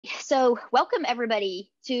So, welcome everybody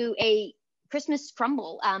to a Christmas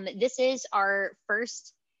crumble. This is our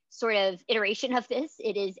first sort of iteration of this.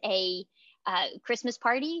 It is a Christmas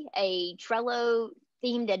party, a Trello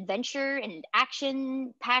themed adventure and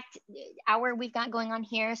action packed hour we've got going on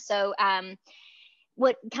here.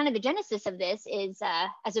 What kind of the genesis of this is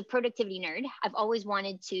as a productivity nerd, I've always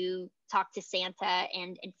wanted to talk to Santa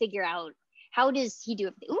and figure out how does he do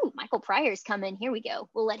it. Ooh, Michael Pryor's coming. Here we go.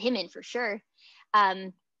 We'll let him in for sure.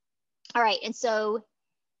 Um, all right. And so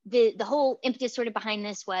the whole impetus sort of behind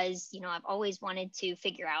this was, I've always wanted to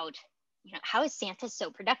figure out, how is Santa so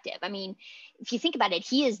productive? I mean, if you think about it,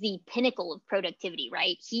 he is the pinnacle of productivity,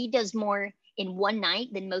 right? He does more in one night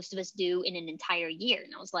than most of us do in an entire year.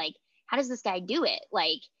 And I was like, how does this guy do it?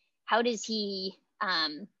 Like, how does he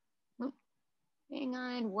hang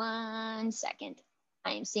on one second.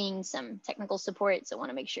 I am seeing some technical support, so I want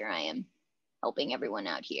to make sure I am helping everyone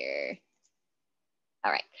out here.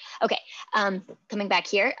 All right. Okay. Coming back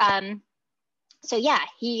here. So yeah,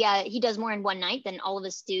 he does more in one night than all of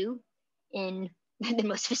us do than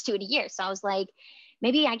most of us do in a year. So I was like,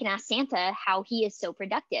 maybe I can ask Santa how he is so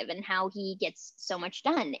productive and how he gets so much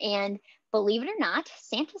done. And believe it or not,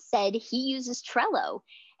 Santa said he uses Trello.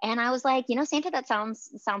 And I was like, Santa, that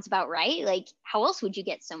sounds about right. Like, how else would you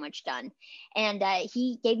get so much done? And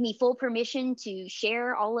he gave me full permission to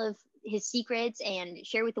share all of his secrets and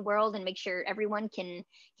share with the world and make sure everyone can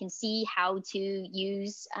see how to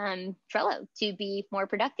use Trello to be more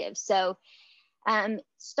productive. So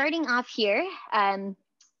starting off here,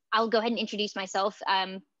 I'll go ahead and introduce myself.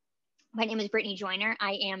 My name is Brittany Joyner.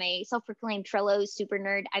 I am a self-proclaimed Trello super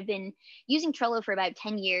nerd. I've been using Trello for about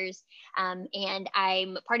 10 years, and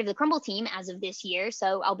I'm part of the Crumble team as of this year.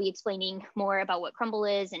 So I'll be explaining more about what Crumble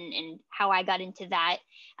is and how I got into that.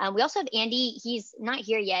 We also have Andy. He's not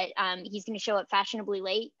here yet. He's going to show up fashionably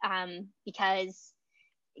late because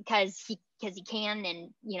he can, and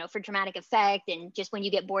for dramatic effect, and just when you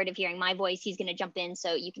get bored of hearing my voice, he's going to jump in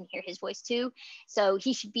so you can hear his voice too. So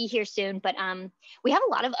he should be here soon. But we have a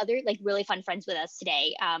lot of other like really fun friends with us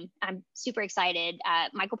today. I'm super excited.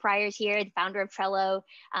 Michael Pryor's here, the founder of Trello.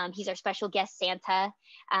 He's our special guest Santa.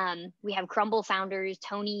 We have Crumble founders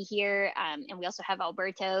Tony here, and we also have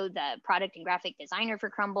Alberto, the product and graphic designer for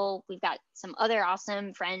Crumble. We've got some other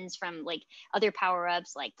awesome friends from like other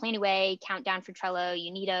power-ups like Plan Away, Countdown for Trello,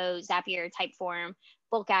 Unito, Zapier, Typeform,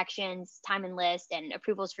 bulk actions, time and list, and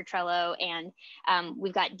approvals for Trello. And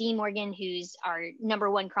we've got Dean Morgan, who's our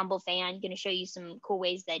 #1 Crumble fan, going to show you some cool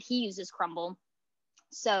ways that he uses Crumble.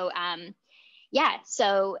 So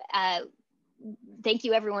thank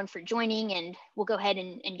you everyone for joining, and we'll go ahead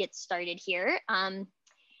and get started here.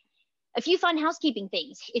 A few fun housekeeping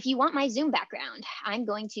things. If you want my Zoom background, I'm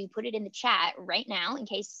going to put it in the chat right now in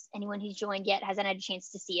case anyone who's joined yet hasn't had a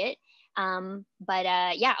chance to see it.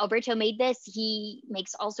 Yeah, Alberto made this. He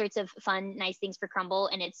makes all sorts of fun, nice things for Crumble,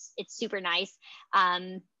 and it's super nice.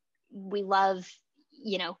 We love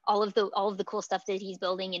all of the cool stuff that he's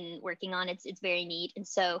building and working on. It's very neat. And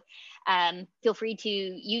so feel free to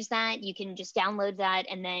use that. You can just download that,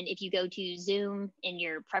 and then if you go to Zoom in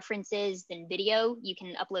your preferences, then video, you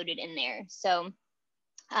can upload it in there. So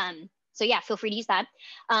yeah, feel free to use that.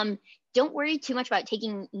 Don't worry too much about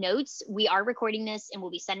taking notes. We are recording this and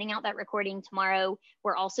we'll be sending out that recording tomorrow.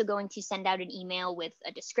 We're also going to send out an email with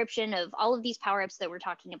a description of all of these power-ups that we're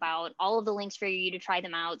talking about, all of the links for you to try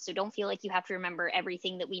them out. So don't feel like you have to remember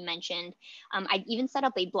everything that we mentioned. I even set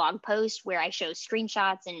up a blog post where I show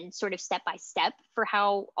screenshots and sort of step-by-step for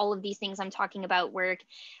how all of these things I'm talking about work.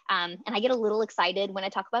 And I get a little excited when I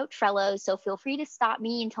talk about Trello. So feel free to stop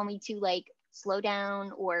me and tell me to like slow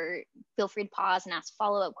down, or feel free to pause and ask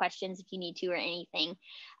follow-up questions if you need to or anything.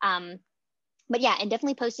 But yeah, and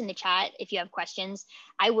definitely post in the chat if you have questions.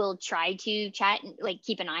 I will try to chat and like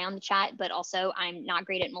keep an eye on the chat, but also I'm not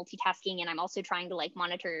great at multitasking, and I'm also trying to like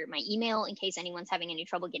monitor my email in case anyone's having any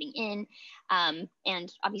trouble getting in,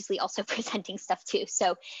 and obviously also presenting stuff too.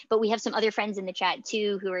 So, but we have some other friends in the chat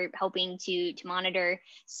too who are helping to monitor.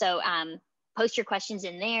 So post your questions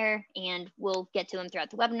in there and we'll get to them throughout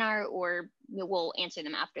the webinar, or we'll answer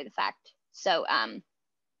them after the fact. So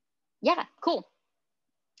yeah, cool.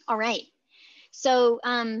 All right. So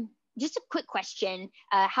just a quick question.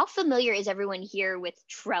 How familiar is everyone here with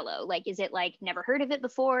Trello? Like, is it like never heard of it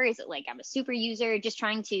before? Is it like I'm a super user? Just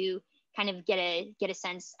trying to kind of get a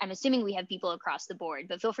sense. I'm assuming we have people across the board,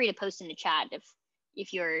 but feel free to post in the chat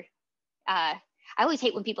if you're I always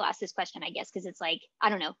hate when people ask this question, I guess, because it's like, I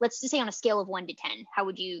don't know, let's just say on a scale of 1 to 10, how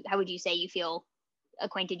would you say you feel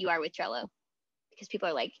acquainted you are with Trello? Because people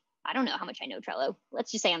are like, I don't know how much I know Trello.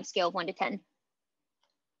 Let's just say on a scale of 1 to 10.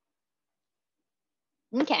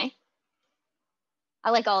 Okay.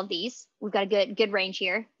 I like all of these. We've got a good range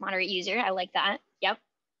here. Moderate user. I like that. Yep.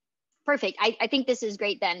 Perfect. I think this is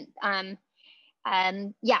great then.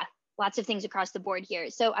 Yeah, lots of things across the board here.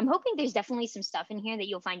 So I'm hoping there's definitely some stuff in here that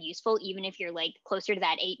you'll find useful, even if you're like closer to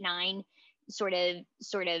that 8, 9 sort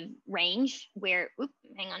of range where,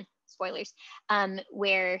 hang on, spoilers,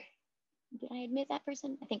 where, did I admit that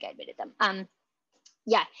person? I think I admitted them.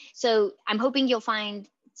 Yeah, so I'm hoping you'll find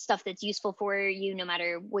stuff that's useful for you no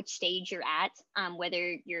matter which stage you're at,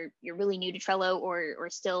 whether you're really new to Trello or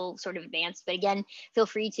still sort of advanced. But again, feel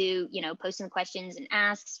free to, post some questions and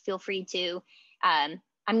asks. Feel free to,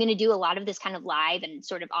 I'm going to do a lot of this kind of live and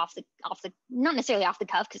sort of off the not necessarily off the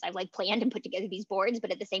cuff, because I've like planned and put together these boards,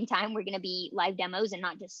 but at the same time we're going to be live demos and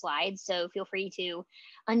not just slides. So feel free to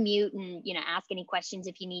unmute and ask any questions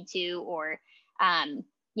if you need to, or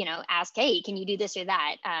ask, hey, can you do this or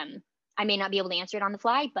that? I may not be able to answer it on the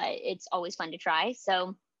fly, but it's always fun to try.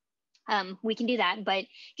 So we can do that. But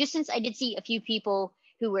just since I did see a few people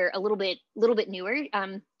who were a little bit newer,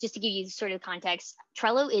 just to give you sort of context,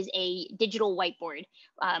 Trello is a digital whiteboard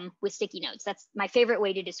with sticky notes. That's my favorite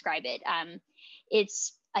way to describe it.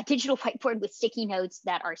 It's a digital whiteboard with sticky notes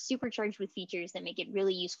that are supercharged with features that make it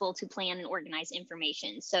really useful to plan and organize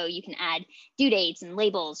information. So you can add due dates and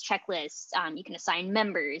labels, checklists, you can assign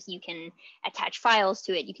members, you can attach files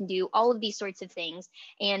to it, you can do all of these sorts of things,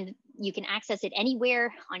 and you can access it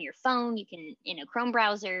anywhere on your phone. You can in a Chrome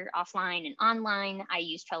browser, offline and online. I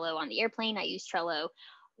use Trello on the airplane. I use Trello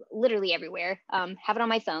literally everywhere. Have it on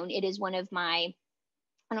my phone. It is one of my,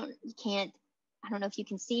 I don't know if you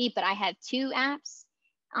can see, but I have 2 apps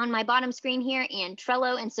on my bottom screen here, and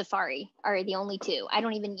Trello and Safari are the only 2. I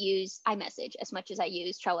don't even use iMessage as much as I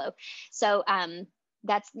use Trello. So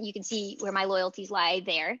you can see where my loyalties lie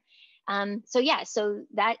there. So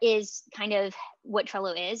that is kind of what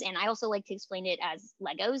Trello is. And I also like to explain it as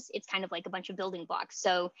Legos. It's kind of like a bunch of building blocks.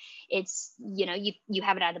 So it's, you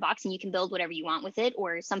have it out of the box and you can build whatever you want with it.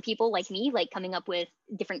 Or some people like me, like coming up with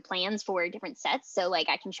different plans for different sets. So like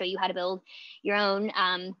I can show you how to build your own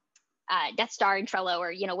Death Star in Trello,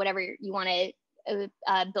 or whatever you want to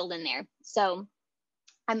build in there. So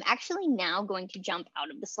I'm actually now going to jump out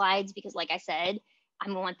of the slides because, like I said,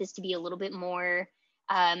 I want this to be a little bit more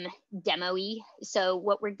demo-y. So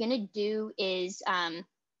what we're gonna do is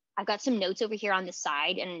I've got some notes over here on the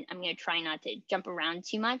side, and I'm gonna try not to jump around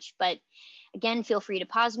too much. But again, feel free to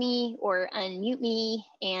pause me or unmute me,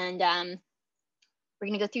 and we're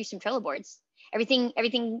gonna go through some Trello boards.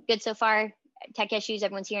 Everything good so far? Tech issues,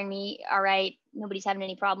 everyone's hearing me all right? Nobody's having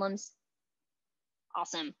any problems?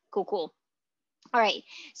 Awesome, cool. All right,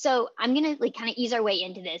 so I'm gonna kind of ease our way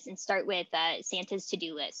into this and start with Santa's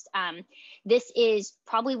to-do list. This is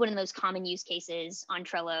probably one of those common use cases on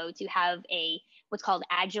Trello to have what's called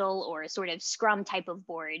agile or a sort of scrum type of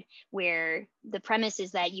board, where the premise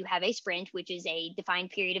is that you have a sprint, which is a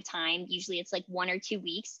defined period of time. Usually it's like 1 or 2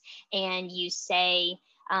 weeks, and you say,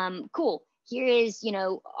 cool, here is,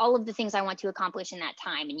 all of the things I want to accomplish in that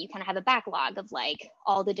time. And you kind of have a backlog of like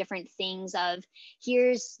all the different things of,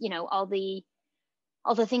 here's,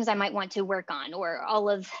 all the things I might want to work on, or all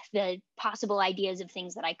of the possible ideas of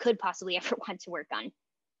things that I could possibly ever want to work on.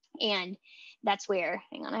 And that's where,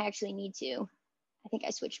 hang on, I think I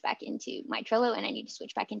switched back into my Trello, and I need to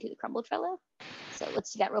switch back into the Crumble Trello. So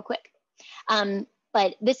let's do that real quick.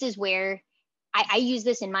 But this is where I use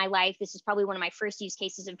this in my life. This is probably one of my first use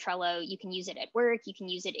cases of Trello. You can use it at work. You can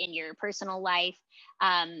use it in your personal life.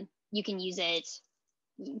 You can use it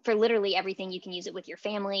for literally everything. You can use it with your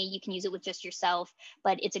family. You can use it with just yourself.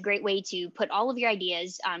 But it's a great way to put all of your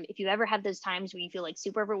ideas. If you ever have those times where you feel like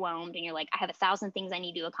super overwhelmed and you're like, I have 1,000 things I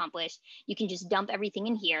need to accomplish, you can just dump everything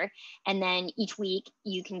in here. And then each week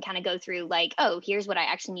you can kind of go through like, oh, here's what I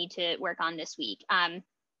actually need to work on this week.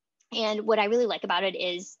 And what I really like about it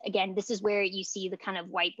is, again, this is where you see the kind of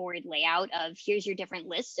whiteboard layout of here's your different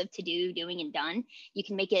lists of to do, doing, and done. You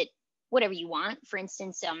can make it whatever you want. For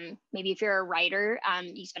instance, maybe if you're a writer,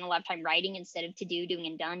 you spend a lot of time writing instead of to do, doing,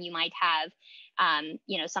 and done. You might have,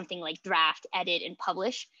 something like draft, edit, and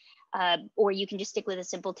publish. Or you can just stick with a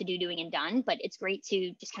simple to do, doing, and done. But it's great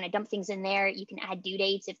to just kind of dump things in there. You can add due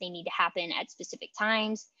dates if they need to happen at specific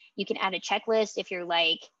times. You can add a checklist if you're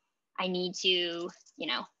like, I need to,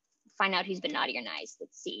 find out who's been naughty or nice.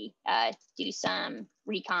 Let's see, do some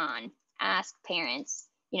recon, ask parents.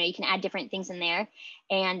 You can add different things in there,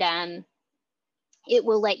 and it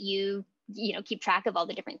will let you, keep track of all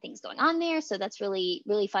the different things going on there. So that's really,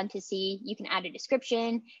 really fun to see. You can add a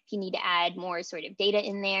description if you need to add more sort of data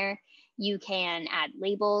in there. You can add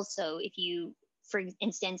labels. So if you for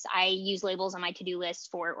instance, I use labels on my to-do list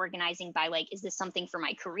for organizing by like, is this something for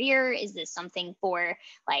my career? Is this something for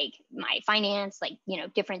like my finance? Like, you know,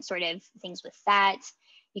 different sort of things with that.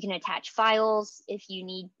 You can attach files if you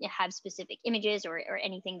need to have specific images or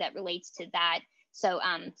anything that relates to that. So,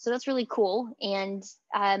 so that's really cool. And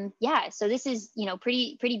yeah, so this is, you know,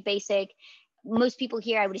 pretty basic. Most people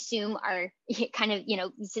here, I would assume, are kind of, you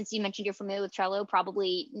know, since you mentioned you're familiar with Trello,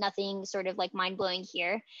 probably nothing sort of like mind blowing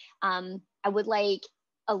here. I would like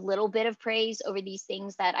a little bit of praise over these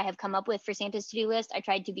things that I have come up with for Santa's to-do list. I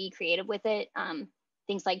tried to be creative with it.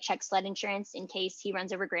 Things like check sled insurance in case he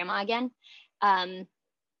runs over grandma again.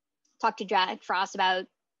 Talk to Jack Frost about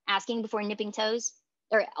asking before nipping toes.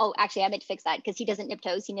 Or, oh, actually, I meant to fix that because he doesn't nip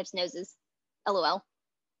toes, he nips noses. LOL.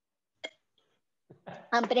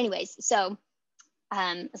 But anyways, so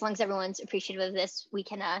as long as everyone's appreciative of this, we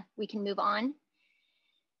can move on.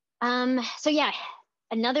 So yeah,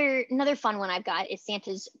 another fun one I've got is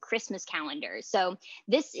Santa's Christmas calendar. So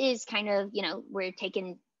this is kind of, you know, we're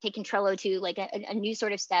taking Trello to like a new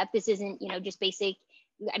sort of step. This isn't, you know, just basic.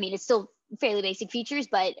 I mean, it's still fairly basic features,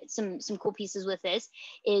 but some cool pieces with this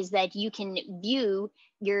is that you can view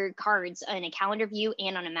your cards in a calendar view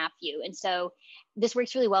and on a map view. And so this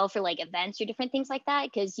works really well for like events or different things like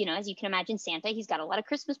that. Cause you know, as you can imagine, Santa, he's got a lot of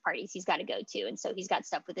Christmas parties he's got to go to. And so he's got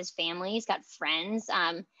stuff with his family, he's got friends,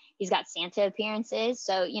 he's got Santa appearances.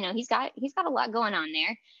 So, you know, he's got a lot going on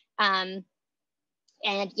there.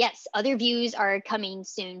 And yes, other views are coming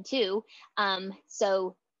soon too.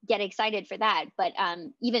 So get excited for that. But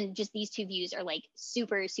even just these two views are like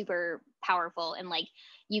super, super powerful. And like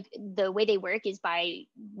the way they work is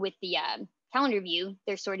with the calendar view,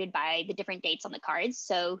 they're sorted by the different dates on the cards.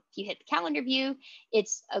 So if you hit the calendar view,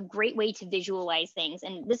 it's a great way to visualize things.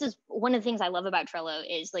 And this is one of the things I love about Trello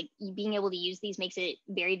is like being able to use these makes it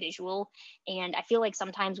very visual. And I feel like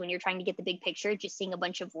sometimes when you're trying to get the big picture, just seeing a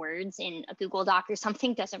bunch of words in a Google Doc or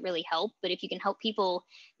something doesn't really help. But if you can help people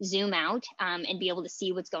zoom out and be able to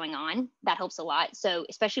see what's going on, that helps a lot. So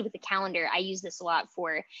especially with the calendar, I use this a lot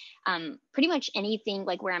for pretty much anything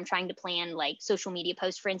like where I'm trying to plan like social media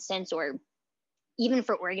posts, for instance, or even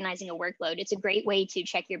for organizing a workload. It's a great way to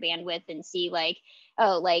check your bandwidth and see like,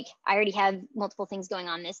 oh, like I already have multiple things going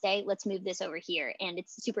on this day. Let's move this over here. And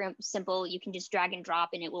it's super simple. You can just drag and drop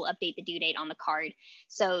and it will update the due date on the card.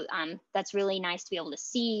 So that's really nice to be able to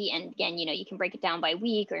see. And again, you know, you can break it down by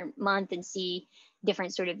week or month and see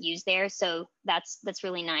different sort of views there. So that's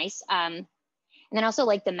really nice. And then also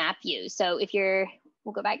like the map view. So if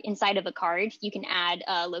we'll go back inside of a card, you can add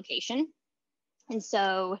a location. And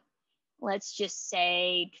so let's just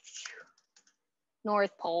say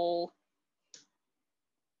North Pole.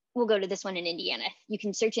 We'll go to this one in Indiana. You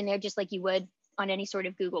can search in there just like you would on any sort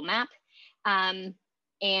of Google map. And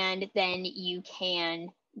then you can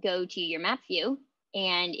go to your map view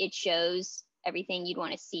and it shows everything you'd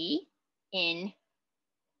want to see in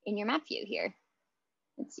your map view here.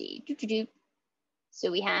 Let's see.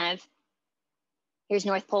 So we have, here's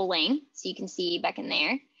North Pole Lane. So you can see back in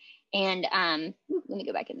there. And let me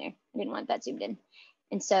go back in there. I didn't want that zoomed in.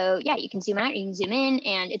 And so, yeah, you can zoom out, you can zoom in,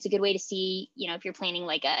 and it's a good way to see, you know, if you're planning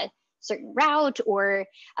like a certain route or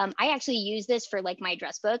I actually use this for like my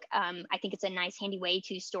address book. I think it's a nice handy way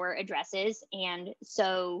to store addresses. And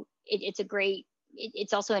so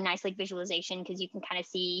it's also a nice like visualization because you can kind of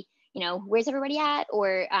see, you know, where's everybody at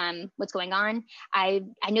or what's going on. I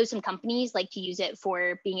know some companies like to use it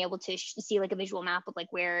for being able to see like a visual map of like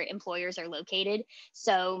where employers are located.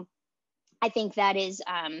 So I think that is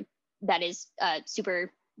a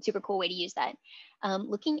super, super cool way to use that.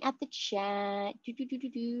 Looking at the chat,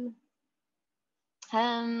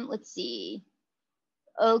 let's see.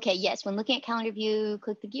 Okay, yes, when looking at calendar view,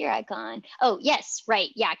 click the gear icon. Oh, yes, right,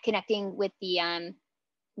 yeah, connecting with the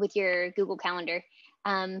with your Google Calendar.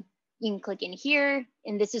 You can click in here,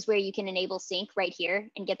 and this is where you can enable sync right here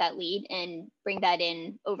and get that lead and bring that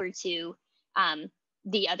in over to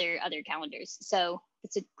the other calendars. So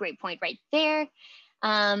it's a great point right there.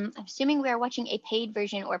 I'm assuming we are watching a paid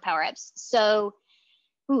version or power-ups. So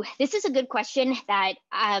this is a good question that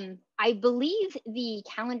I believe the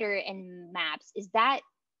calendar and maps, is that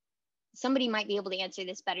somebody might be able to answer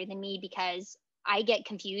this better than me because I get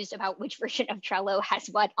confused about which version of Trello has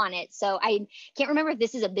what on it. So I can't remember if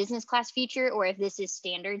this is a business class feature or if this is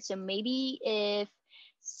standard. So maybe if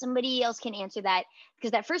somebody else can answer that,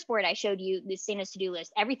 because that first board I showed you, the Santa's to-do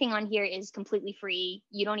list, everything on here is completely free.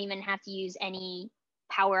 You don't even have to use any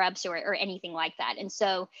power-ups or anything like that. And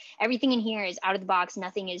so everything in here is out of the box.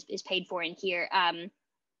 Nothing is paid for in here.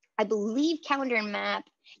 I believe calendar and map.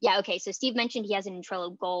 Yeah, okay. So Steve mentioned he has it in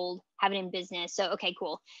Trello Gold, have it in business. So, okay,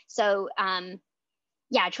 cool. So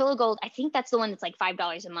Yeah, Trello Gold, I think that's the one that's like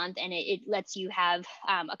 $5 a month, and it lets you have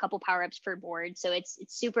a couple power-ups per board. So it's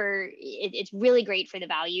super, it's really great for the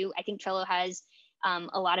value. I think Trello has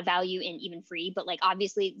a lot of value in even free, but like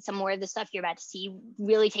obviously some more of the stuff you're about to see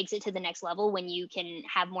really takes it to the next level when you can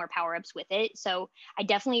have more power-ups with it. So I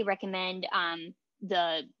definitely recommend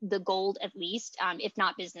the gold at least, if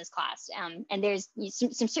not business class. And there's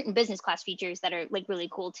some certain business class features that are like really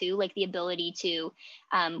cool too, like the ability to,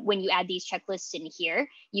 when you add these checklists in here,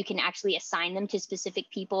 you can actually assign them to specific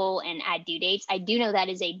people and add due dates. I do know that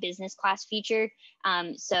is a business class feature.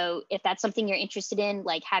 So if that's something you're interested in,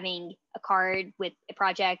 like having a card with a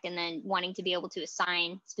project and then wanting to be able to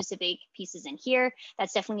assign specific pieces in here,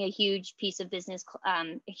 that's definitely a huge piece of business,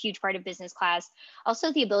 a huge part of business class.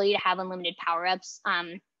 Also the ability to have unlimited power-ups.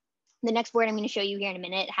 The next board I'm going to show you here in a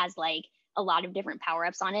minute has like a lot of different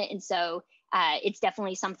power-ups on it. And so it's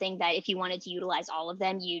definitely something that if you wanted to utilize all of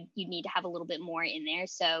them, you'd need to have a little bit more in there.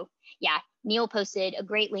 So yeah, Neil posted a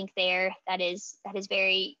great link there. That is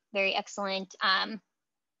very, very excellent.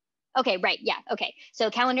 Okay, right, yeah, okay. So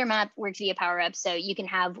calendar map works via power-up, so you can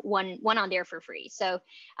have one on there for free. So,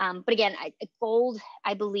 but again, gold,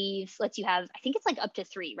 I believe, lets you have, I think it's like up to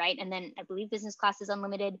 3, right? And then I believe business class is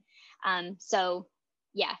unlimited. So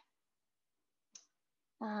yeah.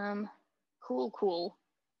 Cool.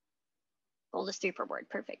 Gold is 3 per board,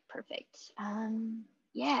 perfect.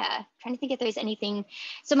 Yeah, trying to think if there's anything,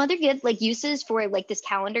 some other good like uses for like this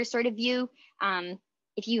calendar sort of view.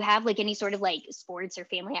 If you have like any sort of like sports or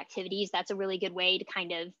family activities, that's a really good way to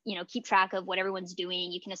kind of, keep track of what everyone's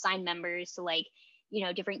doing. You can assign members to like,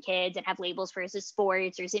 different kids and have labels for, is it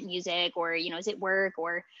sports or is it music or, is it work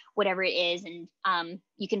or whatever it is. And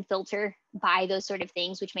you can filter by those sort of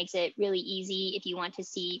things, which makes it really easy if you want to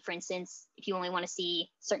see, for instance, if you only want to see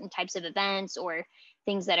certain types of events or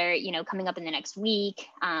things that are, coming up in the next week,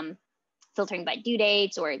 filtering by due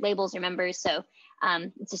dates or labels or members. So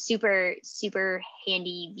it's a super, super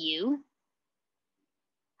handy view.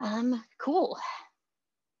 Cool.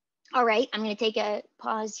 All right, I'm going to take a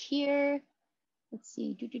pause here. Let's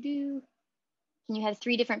see. Can you have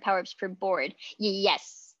 3 different power-ups per board?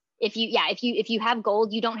 Yes. If you have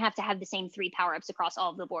gold, you don't have to have the same 3 power-ups across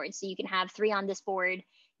all of the boards. So you can have 3 on this board.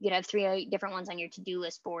 You could have 3 different ones on your to-do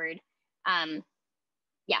list board.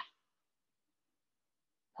 Yeah.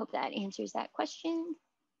 Hope that answers that question.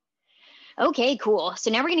 Okay, cool.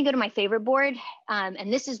 So now we're going to go to my favorite board.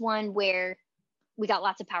 And this is one where we got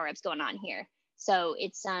lots of power-ups going on here. So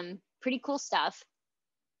it's pretty cool stuff.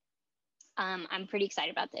 I'm pretty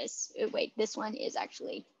excited about this. Oh, wait, this one is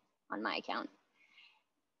actually on my account.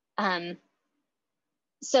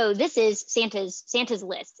 So this is Santa's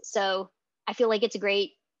list. So I feel like it's a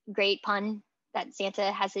great pun that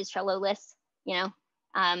Santa has his Trello list,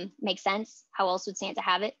 makes sense. How else would Santa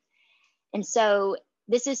have it? And so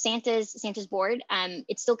this is Santa's board.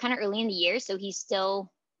 It's still kind of early in the year, so he's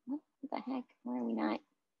still, what the heck, where are we not?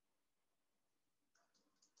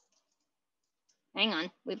 Hang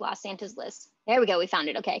on, we've lost Santa's list. There we go, we found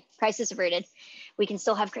it. Okay, crisis averted. We can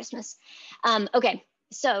still have Christmas. Okay,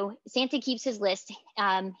 so Santa keeps his list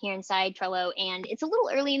here inside Trello, and it's a little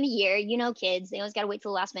early in the year. Kids, they always gotta wait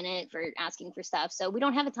till the last minute for asking for stuff. So we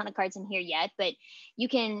don't have a ton of cards in here yet, but you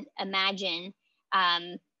can imagine,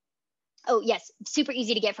 oh yes, super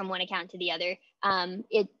easy to get from one account to the other.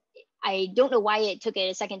 I don't know why it took it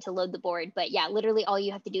a second to load the board, but yeah, literally all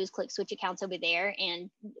you have to do is click switch accounts over there and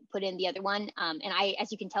put in the other one. And I,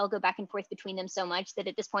 as you can tell, go back and forth between them so much that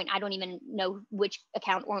at this point, I don't even know which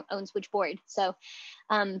account owns which board. So,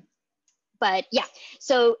 but yeah,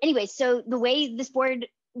 so anyway, so the way this board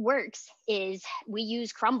works is we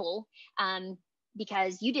use Crumble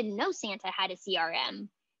because you didn't know Santa had a CRM,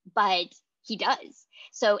 but he does.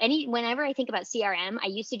 So whenever I think about CRM, I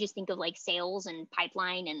used to just think of like sales and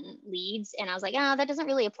pipeline and leads. And I was like, oh, that doesn't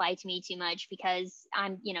really apply to me too much because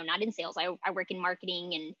I'm, not in sales. I work in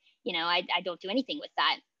marketing and, I don't do anything with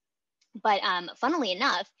that. But funnily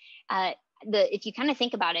enough, if you kind of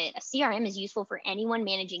think about it, a CRM is useful for anyone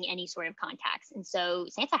managing any sort of contacts. And so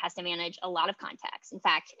Santa has to manage a lot of contacts. In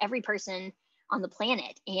fact, every person on the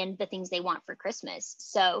planet and the things they want for Christmas.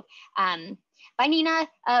 So bye, Nina.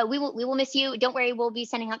 We will miss you. Don't worry, we'll be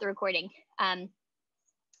sending out the recording.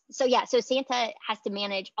 So yeah, so Santa has to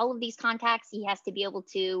manage all of these contacts. He has to be able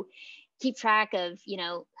to keep track of,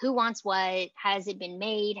 who wants what, has it been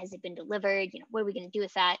made, has it been delivered, what are we going to do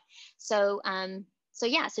with that? So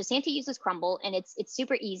yeah, so Santa uses Crumble, and it's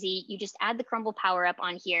super easy. You just add the Crumble power up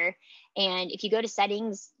on here, and if you go to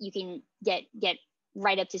settings, you can get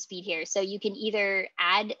right up to speed here. So you can either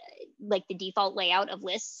add like the default layout of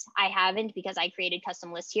lists. I haven't, because I created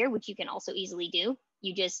custom lists here, which you can also easily do.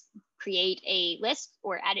 You just create a list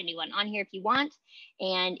or add a new one on here if you want,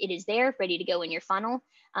 and it is there ready to go in your funnel.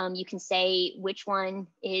 You can say which one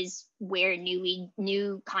is where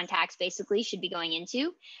new contacts basically should be going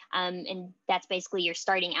into. And that's basically your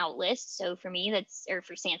starting out list. So for me, that's, or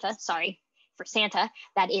for Santa, sorry, for Santa,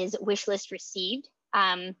 that is wish list received.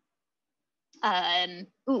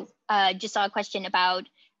 Just saw a question about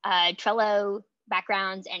Trello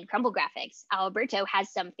backgrounds and Crumble graphics. Alberto has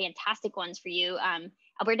some fantastic ones for you.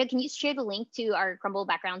 Alberto, can you share the link to our Crumble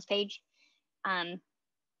backgrounds page?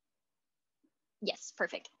 Yes,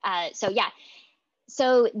 perfect.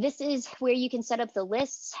 So this is where you can set up the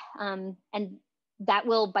lists, and that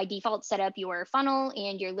will by default set up your funnel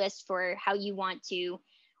and your list for how you want to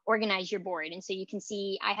organize your board. And so you can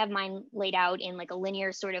see I have mine laid out in like a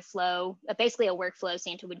linear sort of flow, basically a workflow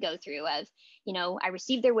Santa would go through of, I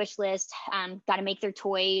received their wish list, got to make their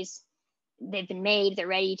toys. They've been made, they're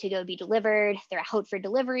ready to go be delivered. They're out for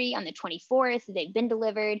delivery on the 24th. They've been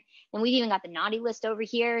delivered. And we've even got the naughty list over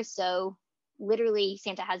here. So literally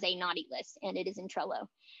Santa has a naughty list, and it is in Trello.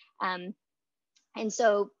 And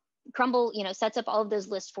so Crumble, sets up all of those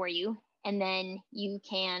lists for you. And then you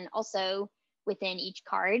can also, within each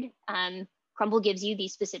card, Crumble gives you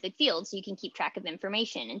these specific fields so you can keep track of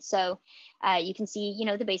information. And so you can see,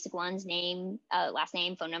 the basic ones, name, last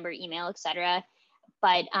name, phone number, email, etc.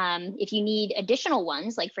 But if you need additional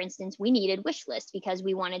ones, like for instance, we needed wish list because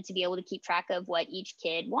we wanted to be able to keep track of what each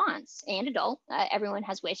kid wants and adult. Everyone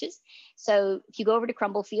has wishes. So if you go over to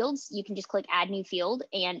Crumble Fields, you can just click add new field.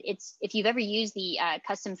 And if you've ever used the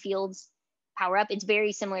custom fields power up, it's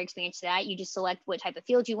very similar experience to that. You just select what type of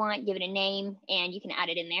field you want, give it a name, and you can add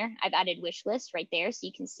it in there. I've added wish list right there, so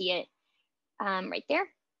you can see it right there.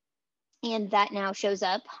 And that now shows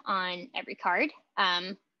up on every card.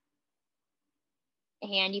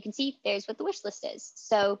 And you can see there's what the wish list is.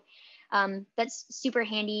 So that's super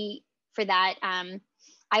handy for that.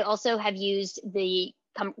 I also have used the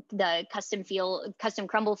custom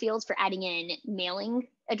Crumble fields for adding in mailing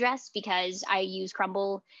address, because I use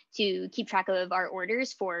Crumble to keep track of our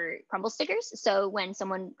orders for Crumble stickers. So when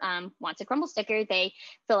someone wants a Crumble sticker, they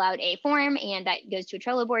fill out a form, and that goes to a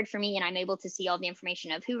Trello board for me, and I'm able to see all the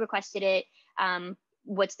information of who requested it,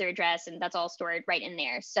 what's their address, and that's all stored right in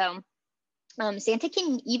there. So Santa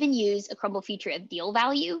can even use a Crumble feature of deal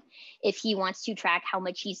value if he wants to track how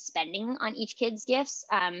much he's spending on each kid's gifts.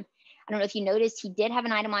 I don't know if you noticed, he did have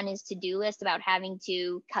an item on his to-do list about having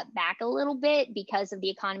to cut back a little bit because of the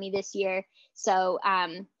economy this year. So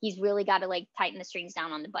he's really got to tighten the strings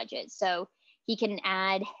down on the budget. So he can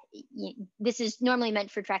add, this is normally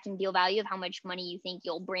meant for tracking deal value of how much money you think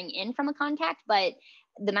you'll bring in from a contact, but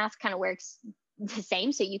the math kind of works the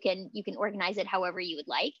same, so you can organize it however you would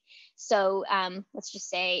like. So let's just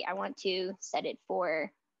say I want to set it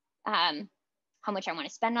for how much I want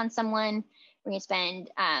to spend on someone. We're going to spend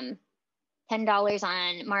 $10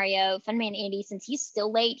 on Mario. Funman Andy, since he's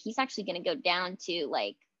still late, he's actually going to go down to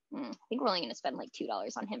I think we're only going to spend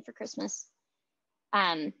 $2 on him for Christmas.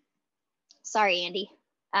 Sorry, Andy.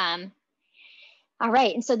 All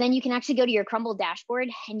right, and so then you can actually go to your Crumble dashboard,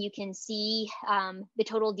 and you can see the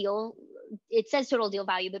total deal. It says total deal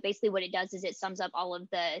value, but basically what it does is it sums up all of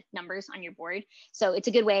the numbers on your board. So it's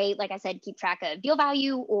a good way, like I said, keep track of deal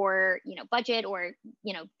value, or budget, or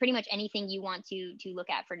pretty much anything you want to look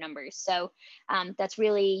at for numbers. So that's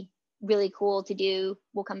really, really cool to do.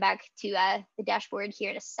 We'll come back to the dashboard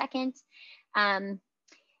here in a second.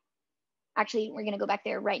 Actually, we're going to go back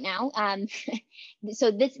there right now.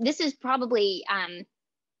 So this is probably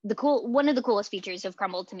one of the coolest features of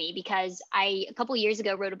Crumble to me, because I a couple of years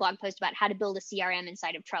ago wrote a blog post about how to build a CRM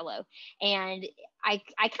inside of Trello, and I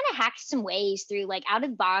kind of hacked some ways through out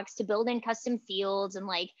of box to build in custom fields and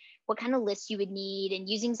what kind of lists you would need, and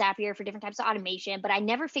using Zapier for different types of automation, but I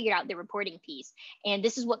never figured out the reporting piece. And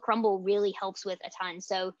this is what Crumble really helps with a ton.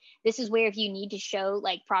 So this is where if you need to show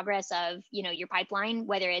progress of, your pipeline,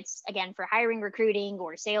 whether it's again for hiring, recruiting,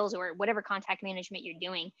 or sales, or whatever contact management you're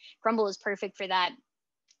doing, Crumble is perfect for that,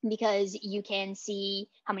 because you can see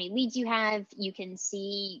how many leads you have, you can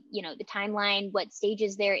see, the timeline, what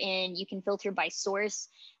stages they're in, you can filter by source,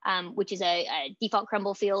 which is a default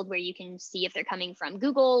Crumble field where you can see if they're coming from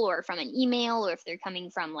Google or from an email, or if they're coming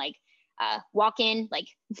from walk-in,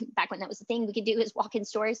 back when that was the thing we could do is walk-in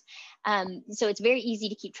stores. So it's very easy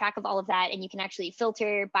to keep track of all of that, and you can actually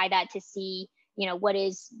filter by that to see what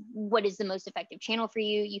is the most effective channel for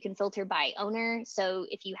you. You can filter by owner. So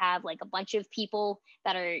if you have a bunch of people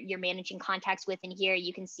that you're managing contacts with in here,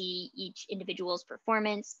 you can see each individual's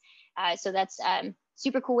performance. So that's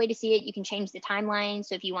super cool way to see it. You can change the timeline.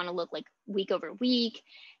 So if you want to look like week over week,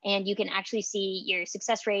 and you can actually see your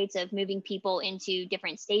success rates of moving people into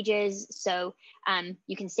different stages. So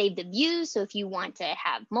you can save the views. So if you want to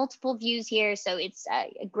have multiple views here, so it's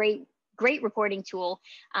a great reporting tool.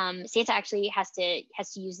 Santa actually has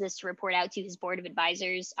to use this to report out to his board of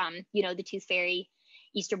advisors. You know, the Tooth Fairy,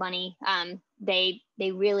 Easter Bunny, they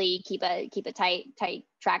really keep a tight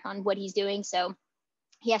track on what he's doing. So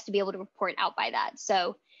he has to be able to report out by that.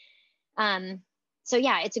 So so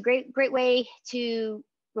yeah, it's a great way to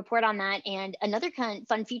report on that. And another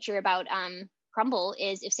fun feature about Crumble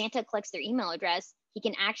is if Santa collects their email address, he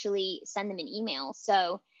can actually send them an email.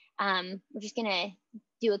 So we're just gonna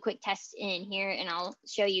do a quick test in here and I'll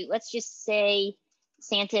show you. Let's just say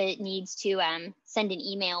Santa needs to send an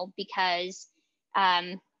email because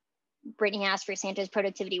Brittany asked for Santa's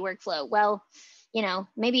productivity workflow. Well, you know,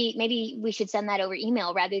 maybe we should send that over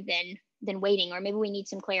email rather than waiting, or maybe we need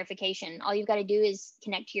some clarification. All you've got to do is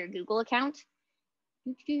connect to your Google account.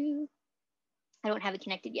 I don't have it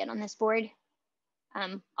connected yet on this board.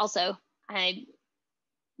 Also, I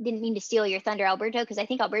didn't mean to steal your thunder, Alberto, because I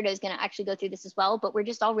think Alberto is going to actually go through this as well, but we're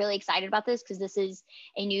just all really excited about this because this is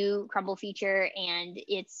a new Crumble feature and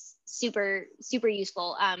it's super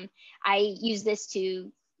useful. I use this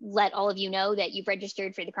to let all of you know that you've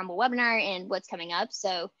registered for the Crumble webinar and what's coming up.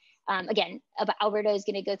 So again, Alberto is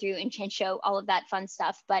going to go through and show all of that fun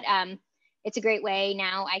stuff, but it's a great way.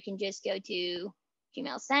 Now I can just go to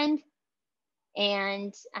Gmail send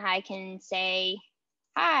and I can say,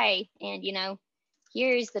 hi, and you know,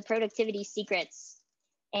 here's the productivity secrets,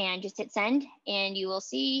 and just hit send and you will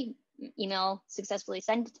see email successfully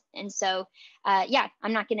sent. And so yeah,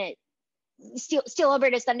 I'm not going to steal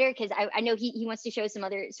Alberto's thunder because I know he wants to show some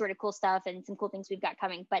other sort of cool stuff and some cool things we've got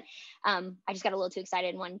coming, but I just got a little too excited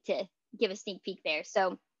and wanted to give a sneak peek there.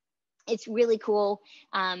 So it's really cool.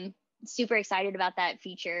 Super excited about that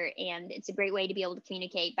feature, and it's a great way to be able to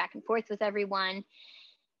communicate back and forth with everyone.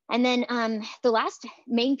 And then the last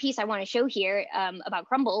main piece I want to show here about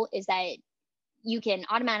Crumble is that you can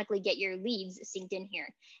automatically get your leads synced in here.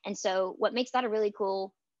 And so what makes that a really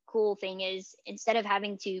cool thing is instead of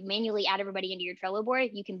having to manually add everybody into your Trello board,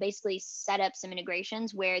 you can basically set up some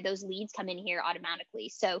integrations where those leads come in here automatically.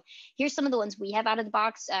 So here's some of the ones we have out of the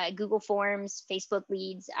box: Google Forms, Facebook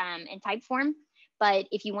leads, and Typeform. But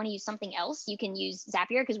if you want to use something else, you can use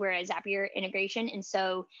Zapier because we're a Zapier integration. And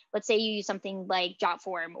so let's say you use something like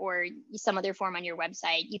Jotform or some other form on your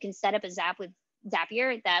website, you can set up a Zap with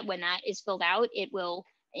Zapier that when that is filled out, it will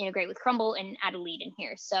integrate with Crumble and add a lead in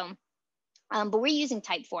here. So, but we're using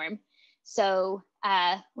Typeform. So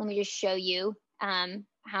let me just show you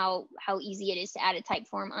how easy it is to add a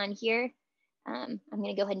Typeform on here. I'm going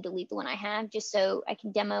to go ahead and delete the one I have just so I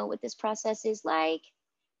can demo what this process is like.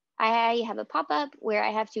 I have a pop-up where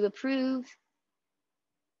I have to approve,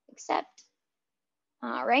 accept.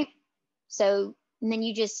 All right. So, and then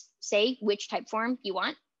you just say which type form you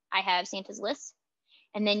want. I have Santa's list.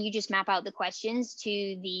 And then you just map out the questions to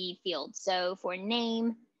the field. So for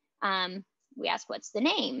name, we ask what's the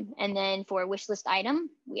name. And then for wish list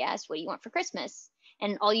item, we ask what do you want for Christmas.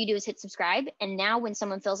 And all you do is hit subscribe. And now when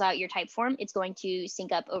someone fills out your type form, it's going to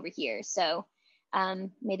sync up over here. So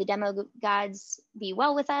may the demo gods be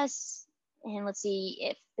well with us. And let's see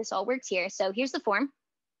if this all works here. So here's the form.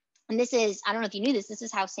 And this is, I don't know if you knew this, this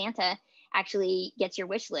is how Santa actually gets your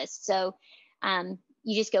wish list. So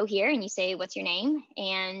you just go here and you say, what's your name?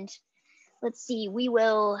 And let's see, we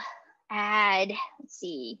will add, let's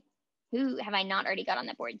see, who have I not already got on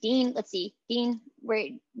that board? Dean, let's see, Dean, we're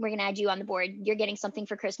gonna add you on the board. You're getting something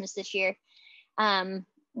for Christmas this year.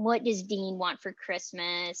 What does Dean want for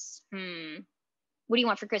Christmas? What do you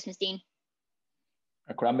want for Christmas, Dean?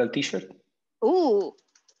 A Crumble t-shirt. Ooh,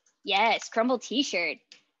 yes, Crumble t-shirt.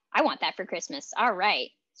 I want that for Christmas. All right,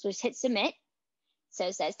 so just hit submit. So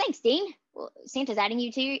it says, thanks, Dean. Well, Santa's adding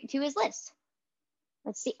you to his list.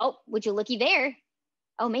 Let's see. Oh, would you looky there?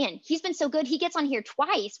 Oh man, he's been so good. He gets on here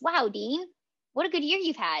twice. Wow, Dean, what a good year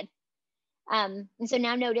you've had. And so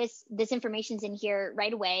now notice this information's in here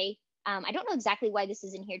right away. I don't know exactly why this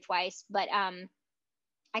is in here twice, but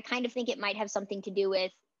I kind of think it might have something to do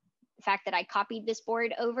with the fact that I copied this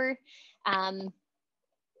board over.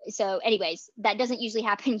 So anyways, that doesn't usually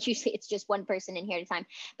happen. Usually it's just one person in here at a time,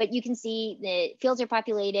 but you can see the fields are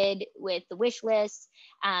populated with the wish list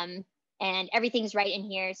and everything's right in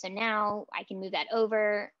here. So now I can move that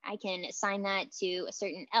over. I can assign that to a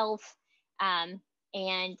certain elf and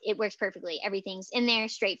it works perfectly. Everything's in there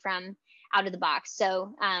straight from out of the box.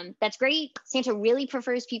 So that's great. Santa really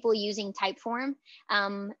prefers people using Typeform,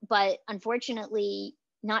 but unfortunately,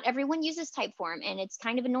 not everyone uses Typeform, and it's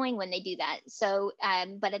kind of annoying when they do that. So,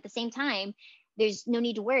 but at the same time, there's no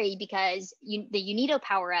need to worry because the Unito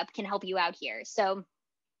power up can help you out here. So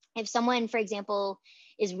if someone, for example,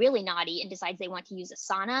 is really naughty and decides they want to use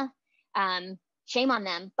Asana, shame on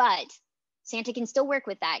them, but Santa can still work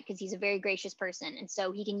with that because he's a very gracious person. And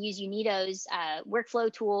so he can use Unito's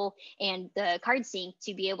workflow tool and the card sync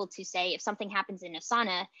to be able to say, if something happens in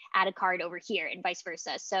Asana, add a card over here and vice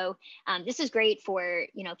versa. So this is great for,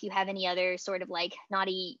 if you have any other sort of like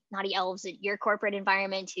naughty elves at your corporate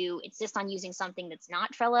environment who insist on using something that's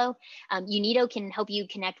not Trello. Unito can help you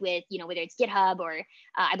connect with, whether it's GitHub or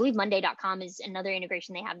I believe Monday.com is another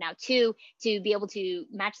integration they have now too, to be able to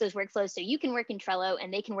match those workflows so you can work in Trello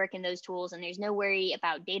and they can work in those tools, and there's no worry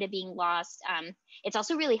about data being lost. It's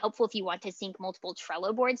also really helpful if you want to sync multiple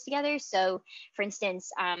Trello boards together. So for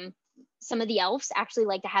instance, some of the elves actually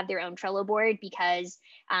like to have their own Trello board because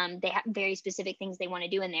they have very specific things they want to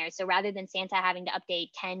do in there. So rather than Santa having to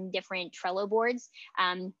update 10 different Trello boards,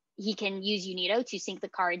 he can use Unito to sync the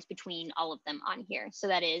cards between all of them on here. So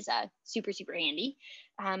that is super, super handy.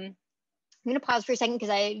 I'm going to pause for a second because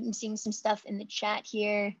I'm seeing some stuff in the chat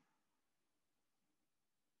here.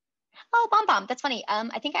 Oh, BombBomb, that's funny.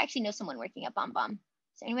 I think I actually know someone working at BombBomb.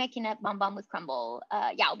 So anyway, I can connect BombBomb with Crumble.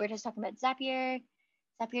 Yeah, Alberto's talking about Zapier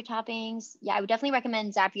toppings. Yeah, I would definitely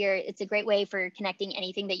recommend Zapier. It's a great way for connecting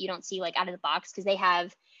anything that you don't see like out of the box, because they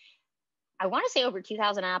have, I want to say over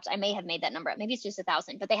 2,000 apps. I may have made that number up. Maybe it's just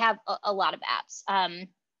 1,000, but they have a lot of apps.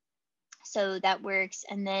 So that works.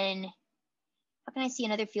 And then how can I see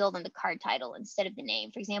another field on the card title instead of the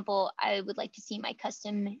name? For example, I would like to see my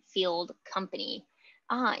custom field company.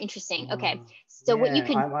 Ah, interesting. Okay. So yeah, what you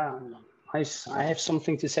could... I have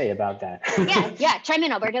something to say about that. yeah. Chime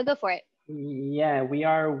in, Alberto. Go for it. Yeah, we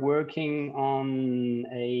are working on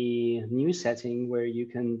a new setting where you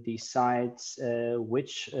can decide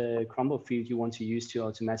which Crumble field you want to use to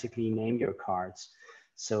automatically name your cards.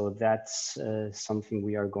 So that's something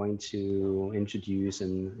we are going to introduce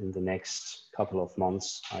in the next couple of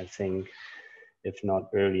months, I think, if not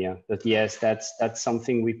earlier. But yes, that's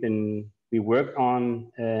something we worked on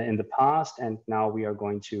in the past, and now we are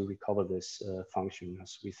going to recover this function,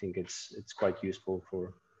 as we think it's quite useful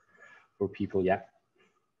for people. Yeah.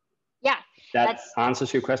 That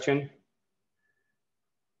answers your question.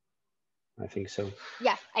 I think so.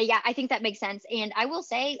 Yeah, I think that makes sense. And I will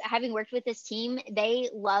say, having worked with this team, they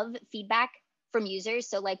love feedback from users.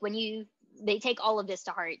 So like they take all of this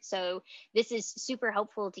to heart. So this is super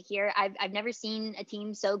helpful to hear. I've never seen a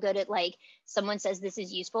team so good at like someone says this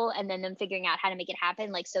is useful and then them figuring out how to make it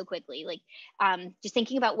happen like so quickly. Like just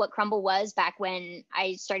thinking about what Crumble was back when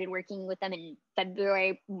I started working with them in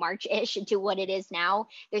February, March-ish, to what it is now.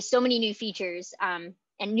 There's so many new features and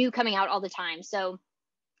new coming out all the time. So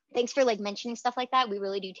thanks for like mentioning stuff like that. We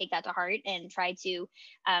really do take that to heart and try to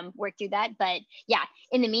work through that. But yeah,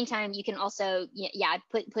 in the meantime, you can also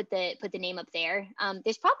put the name up there.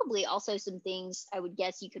 There's probably also some things I would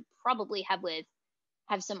guess you could probably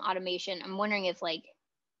have some automation. I'm wondering if like,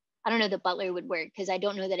 I don't know, the butler would work because I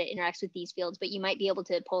don't know that it interacts with these fields, but you might be able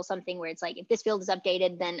to pull something where it's like, if this field is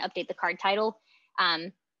updated, then update the card title.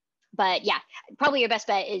 But yeah, probably your best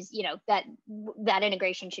bet is, that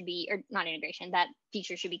integration should be, or not integration, that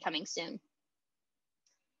feature should be coming soon.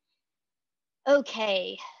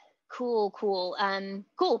 Okay, cool.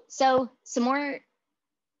 Cool. So some more,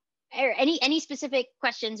 or any specific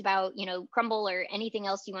questions about, Crumble or anything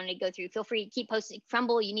else you want to go through, feel free to keep posting.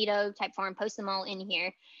 Crumble, Unito, Typeform, post them all in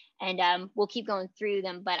here, and we'll keep going through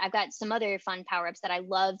them. But I've got some other fun power-ups that I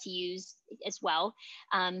love to use as well.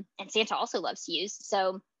 And Santa also loves to use.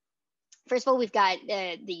 So first of all, we've got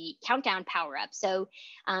the countdown power up. So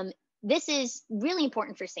this is really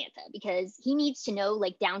important for Santa because he needs to know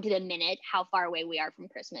like down to the minute how far away we are from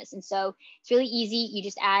Christmas. And so it's really easy. You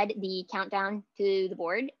just add the countdown to the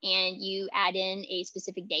board and you add in a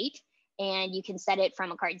specific date, and you can set it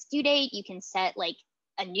from a card's due date. You can set like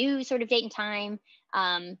a new sort of date and time.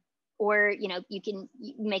 Or you can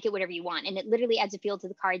make it whatever you want, and it literally adds a field to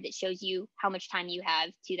the card that shows you how much time you have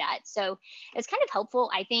to that. So it's kind of helpful,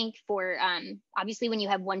 I think, for obviously when you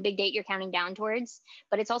have one big date you're counting down towards,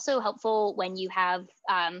 but it's also helpful when you have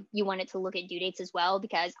you want it to look at due dates as well,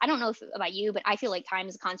 because I don't know about you, but I feel like time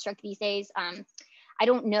is a construct these days. I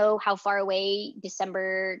don't know how far away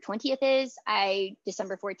December 20th is.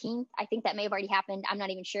 December 14th, I think that may have already happened. I'm not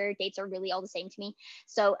even sure. Dates are really all the same to me.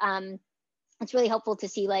 So it's really helpful to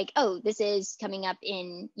see like, oh, this is coming up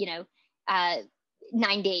in,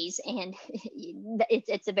 9 days. And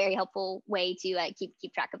it's a very helpful way to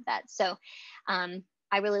keep track of that. So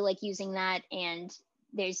I really like using that. And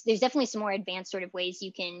there's definitely some more advanced sort of ways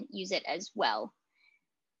you can use it as well.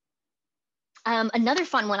 Another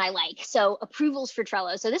fun one I like. So approvals for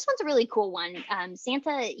Trello. So this one's a really cool one.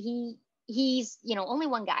 Santa, he's, you know, only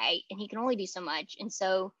one guy and he can only do so much. And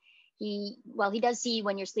so he does see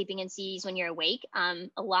when you're sleeping and sees when you're awake.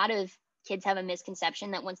 A lot of kids have a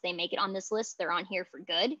misconception that once they make it on this list, they're on here for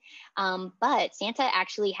good. But Santa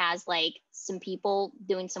actually has like some people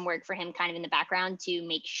doing some work for him kind of in the background to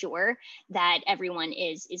make sure that everyone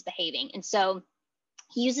is behaving. And so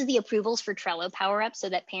he uses the approvals for Trello power up so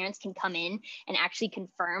that parents can come in and actually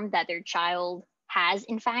confirm that their child has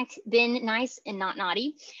in fact been nice and not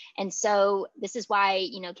naughty. And so this is why,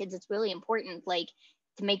 you know, kids, it's really important, like,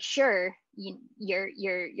 to make sure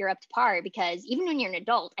you're up to par, because even when you're an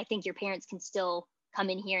adult, I think your parents can still come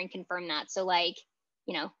in here and confirm that. So like,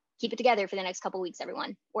 you know, keep it together for the next couple of weeks,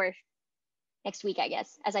 everyone, or next week, I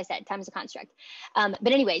guess. As I said, time is a construct.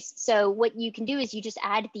 But anyways, so what you can do is you just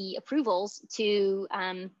add the approvals to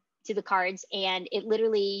the cards, and it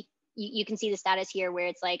literally, you can see the status here where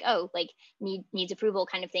it's like, oh, like needs approval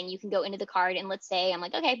kind of thing. You can go into the card and let's say I'm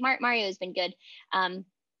like, okay, Mario has been good.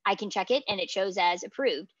 I can check it and it shows as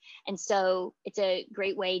approved. And so it's a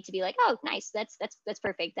great way to be like, oh, nice, that's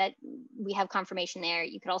perfect. That we have confirmation there.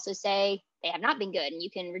 You could also say they have not been good and you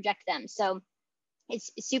can reject them. So it's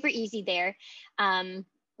super easy there.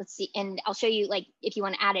 Let's see, and I'll show you, like, if you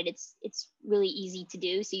want to add it, it's really easy to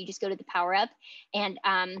do. So you just go to the power up, and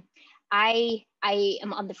I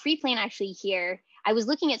am on the free plan actually here. I was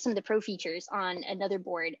looking at some of the pro features on another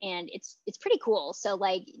board, and it's pretty cool. So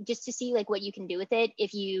like, just to see like what you can do with it,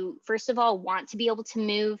 if you first of all want to be able to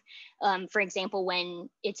move, for example, when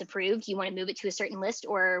it's approved, you want to move it to a certain list,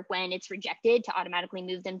 or when it's rejected, to automatically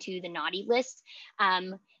move them to the naughty list.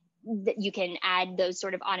 That you can add those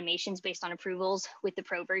sort of automations based on approvals with the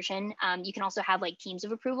pro version. You can also have like teams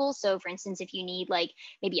of approvals. So for instance, if you need like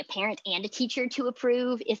maybe a parent and a teacher to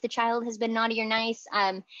approve if the child has been naughty or nice,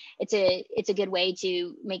 it's a good way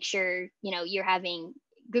to make sure, you know, you're having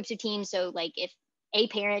groups of teams. So like if a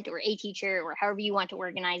parent or a teacher, or however you want to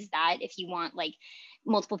organize that, if you want like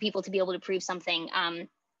multiple people to be able to approve something,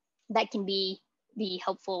 that can be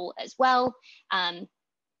helpful as well.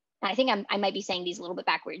 I think I might be saying these a little bit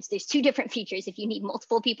backwards. There's two different features. If you need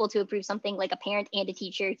multiple people to approve something, like a parent and a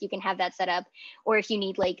teacher, you can have that set up. Or if you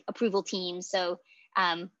need like approval teams, so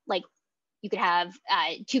like you could have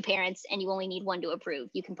two parents and you only need one to approve,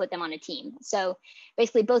 you can put them on a team. So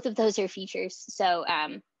basically both of those are features. So,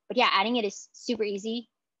 but yeah, adding it is super easy.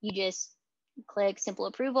 You just click simple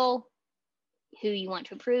approval, who you want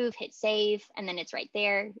to approve, hit save, and then it's right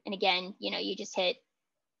there. And again, you know, you just hit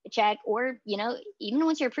a check, or, you know, even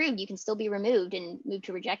once you're approved, you can still be removed and moved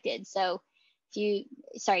to rejected. So if you,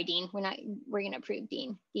 sorry, Dean, we're going to approve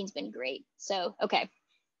Dean. Dean's been great. So, okay.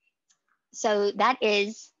 So that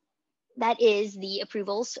is the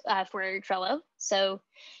approvals for Trello. So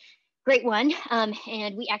great one.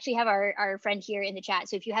 And we actually have our friend here in the chat.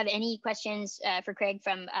 So if you have any questions for Craig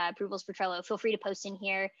from approvals for Trello, feel free to post in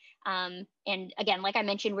here. And again, like I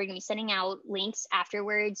mentioned, we're going to be sending out links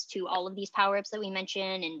afterwards to all of these power-ups that we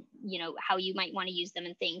mentioned, and, you know, how you might want to use them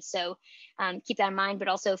and things. So keep that in mind, but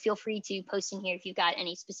also feel free to post in here if you've got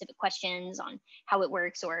any specific questions on how it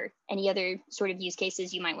works, or any other sort of use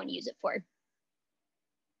cases you might want to use it for.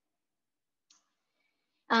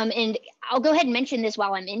 And I'll go ahead and mention this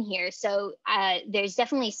while I'm in here. So there's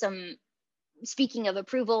definitely some, speaking of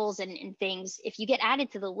approvals and things, if you get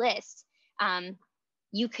added to the list,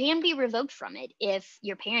 you can be revoked from it if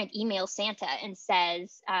your parent emails Santa and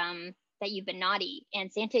says that you've been naughty.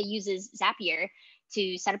 And Santa uses Zapier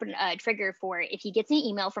to set up a trigger for, if he gets an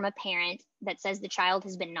email from a parent that says the child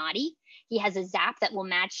has been naughty, he has a zap that will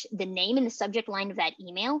match the name and the subject line of that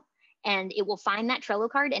email, and it will find that Trello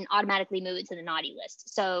card and automatically move it to the naughty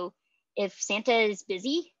list. So if Santa is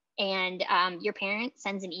busy and your parent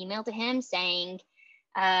sends an email to him saying,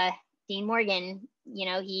 Dean Morgan, you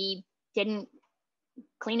know, he didn't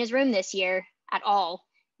clean his room this year at all.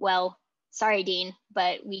 Well, sorry, Dean,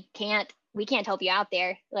 but we can't help you out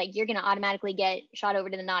there. Like, you're going to automatically get shot over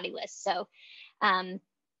to the naughty list. So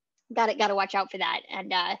gotta watch out for that,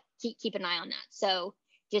 and keep an eye on that. So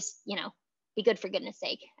just, you know, be good for goodness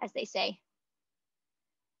sake, as they say.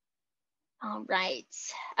 All right.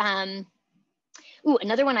 Ooh,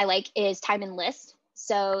 another one I like is time and list.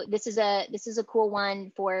 So this is a cool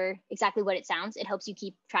one for exactly what it sounds. It helps you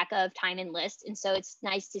keep track of time and list. And so it's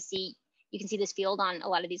nice to see, you can see this field on a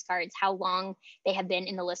lot of these cards, how long they have been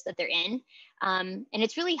in the list that they're in. And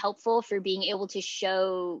it's really helpful for being able to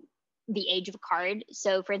show the age of a card.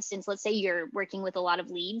 So for instance, let's say you're working with a lot of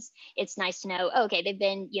leads. It's nice to know, oh, okay, they've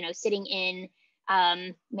been, you know, sitting in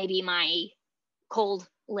maybe my cold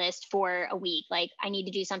list for a week. Like I need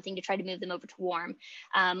to do something to try to move them over to warm.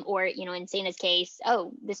 Or, you know, in Santa's case,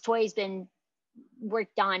 oh, this toy's been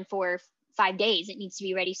worked on for 5 days. It needs to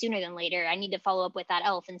be ready sooner than later. I need to follow up with that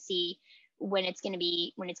elf and see when it's going to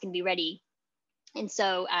be ready. And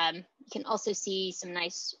so you can also see some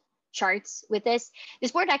nice charts with this.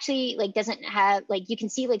 This board actually like doesn't have, like, you can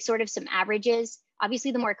see like sort of some averages.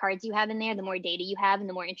 Obviously, the more cards you have in there, the more data you have and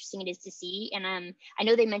the more interesting it is to see. And I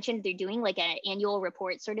know they mentioned they're doing like an annual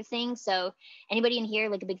report sort of thing. So anybody in here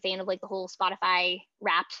like a big fan of like the whole Spotify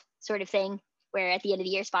Wrapped sort of thing, where at the end of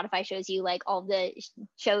the year, Spotify shows you like all the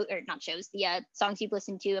the songs you've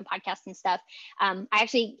listened to and podcasts and stuff. I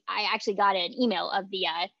actually got an email of the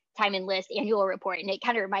Time and List annual report, and it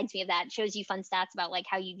kind of reminds me of that. It shows you fun stats about like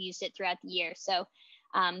how you've used it throughout the year. So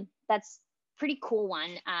that's pretty cool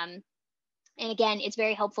one. And again, it's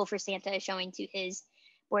very helpful for Santa, showing to his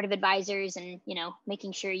board of advisors and, you know,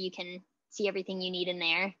 making sure you can see everything you need in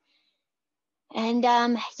there. And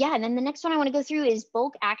yeah, and then the next one I want to go through is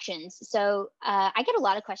bulk actions. So I get a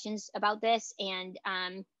lot of questions about this, and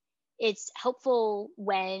it's helpful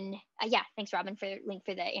when, yeah, thanks Robin for the link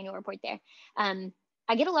for the annual report there.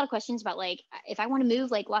 I get a lot of questions about like, if I want to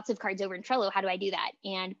move like lots of cards over in Trello, how do I do that?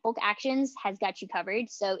 And bulk actions has got you covered.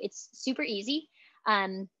 So it's super easy.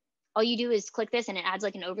 All you do is click this and it adds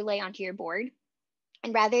like an overlay onto your board.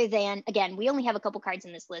 And rather than, again, we only have a couple cards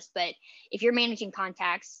in this list, but if you're managing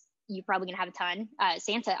contacts, you're probably going to have a ton.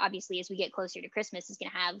 Santa, obviously, as we get closer to Christmas, is going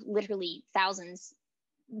to have literally thousands,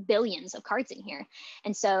 billions of cards in here.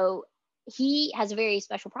 And so he has a very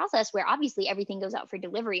special process where obviously everything goes out for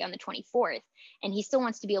delivery on the 24th, and he still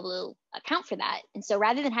wants to be able to account for that. And so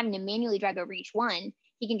rather than having to manually drag over each one,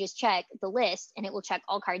 he can just check the list and it will check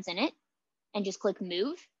all cards in it and just click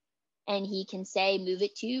move. And he can say, move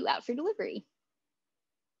it to out for delivery.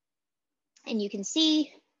 And you can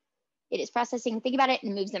see it is processing, think about it,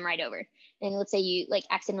 and moves them right over. And let's say you like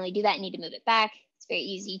accidentally do that and need to move it back. It's very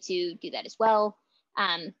easy to do that as well.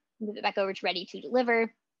 Move it back over to ready to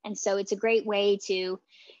deliver. And so it's a great way to,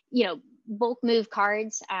 you know, bulk move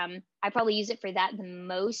cards. I probably use it for that the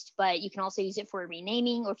most, but you can also use it for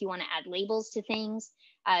renaming, or if you want to add labels to things,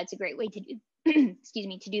 it's a great way to do, excuse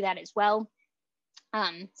me, to do that as well.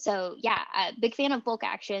 So yeah, big fan of bulk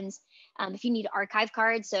actions. If you need archive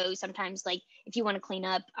cards, so sometimes like if you want to clean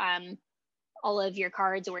up all of your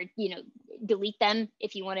cards, or, you know, delete them,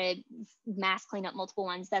 if you want to mass clean up multiple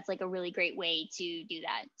ones, that's like a really great way to do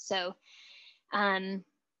that. So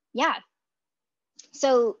yeah,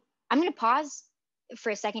 so I'm going to pause for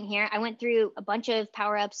a second here. I went through a bunch of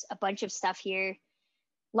power-ups, a bunch of stuff here,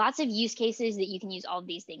 lots of use cases that you can use all of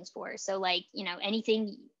these things for. So like, you know,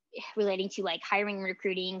 anything relating to like hiring,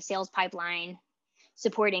 recruiting, sales pipeline,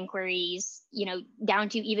 support inquiries, you know, down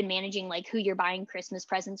to even managing like who you're buying Christmas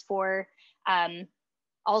presents for,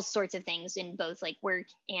 all sorts of things in both like work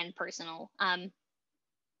and personal.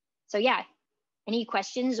 So yeah, any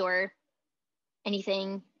questions or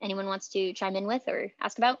anything anyone wants to chime in with or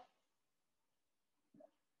ask about?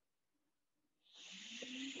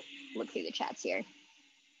 Look through the chats here.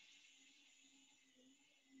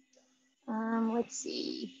 Let's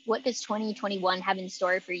see, what does 2021 have in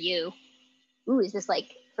store for you? Ooh, is this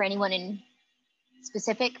like for anyone in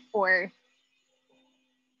specific, or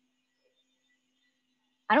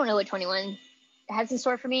I don't know what 21 has in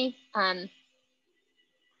store for me.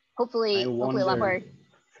 Hopefully a lot more.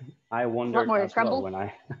 I wondered more as crumble. well when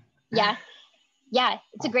I. Yeah,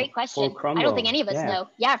 it's a great question. I don't think any of us know.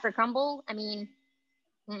 Yeah, for crumble, I mean,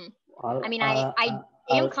 I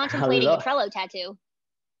am contemplating a Trello tattoo.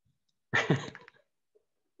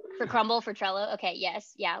 For crumble, for Trello. Okay,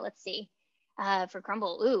 yes, yeah. Let's see. For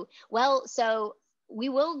crumble, ooh. Well, so we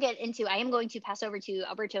will get into. I am going to pass over to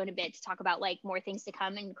Alberto in a bit to talk about like more things to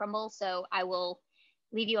come in crumble. So I will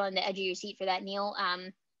leave you on the edge of your seat for that, Neil.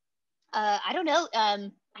 I don't know.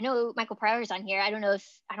 I know Michael Pryor's on here. I don't know if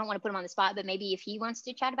I don't want to put him on the spot, but maybe if he wants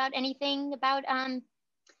to chat about anything about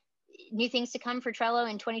new things to come for Trello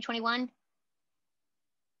in 2021.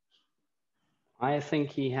 I think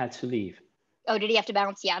he had to leave. Oh, did he have to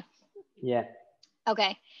bounce? Yeah. Yeah.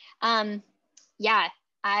 Okay. Yeah.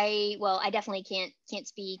 I definitely can't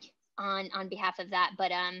speak on behalf of that,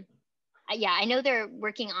 but yeah, I know they're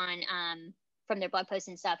working on from their blog posts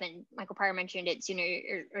and stuff, and Michael Pryor mentioned it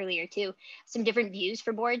earlier too, some different views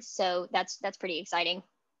for boards. So that's pretty exciting.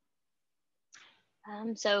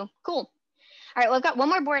 So cool. All right, well, I've got one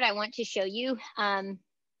more board I want to show you,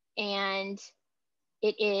 and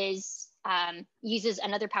it is uses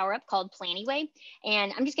another power up called Plannyway,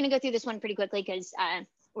 and I'm just going to go through this one pretty quickly because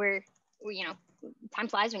we're time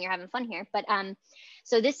flies when you're having fun here. But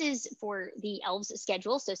so this is for the elves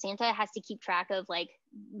schedule. So Santa has to keep track of like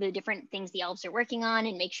the different things the elves are working on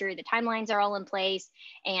and make sure the timelines are all in place.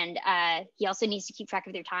 And he also needs to keep track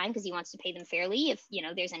of their time because he wants to pay them fairly if, you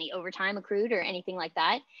know, there's any overtime accrued or anything like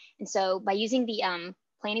that. And so by using the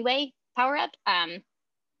Plan Anyway power up, hang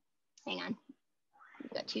on,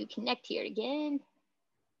 we've got to connect here again.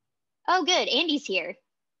 Oh, good, Andy's here.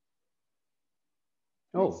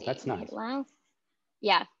 Oh, that's nice. Wow.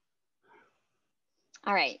 Yeah.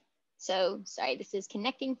 All right. So sorry, this is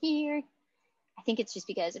connecting here. I think it's just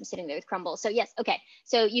because I'm sitting there with Crumble. So yes, okay.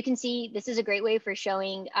 So you can see this is a great way for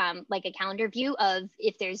showing like a calendar view of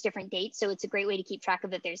if there's different dates. So it's a great way to keep track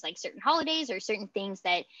of if there's like certain holidays or certain things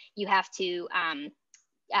that you have to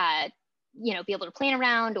you know, be able to plan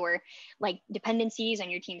around, or like dependencies on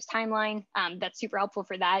your team's timeline. That's super helpful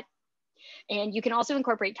for that. And you can also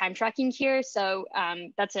incorporate time tracking here. So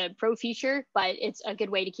that's a pro feature, but it's a good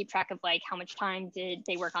way to keep track of like how much time did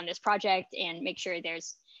they work on this project and make sure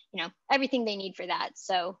there's, you know, everything they need for that.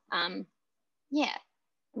 So yeah,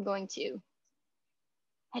 I'm going to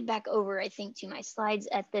head back over, I think, to my slides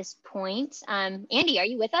at this point. Andy, are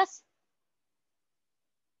you with us?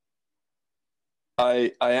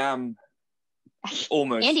 I am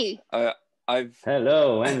almost. Andy.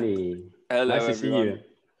 Hello, Andy. Hello, nice to everyone. see you.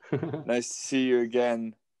 Nice to see you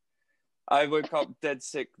again. I woke up dead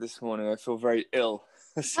sick this morning. I feel very ill.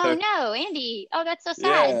 So, oh no, Andy. Oh, that's so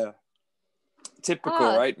sad. Yeah. Typical,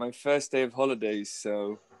 right? My first day of holidays,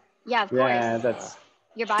 so. Yeah, of course. Yeah, that's.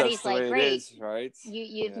 Your body's like, great. It is, right?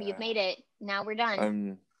 You've made it. Now we're done.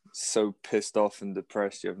 I'm so pissed off and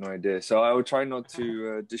depressed. You have no idea. So I will try not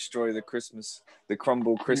to destroy the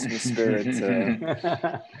Crumble Christmas spirit. Thanks,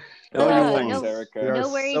 Erica. No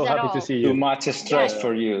worries so at happy all. to see you. Too much stress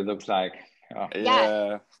for you, looks like. Oh.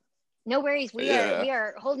 Yeah. No worries. We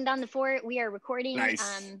are holding down the fort. We are recording.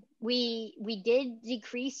 Nice. We did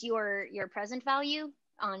decrease your present value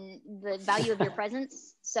on the value of your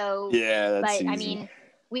presents. So yeah, that's but easy. I mean,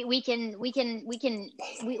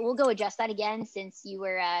 we'll go adjust that again since you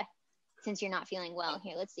were since you're not feeling well.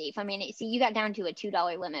 Here, let's see. See, you got down to a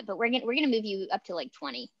 $2 limit, but we're gonna move you up to like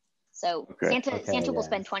 20. So okay. Santa will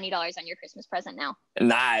spend $20 on your Christmas present now.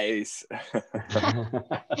 Nice.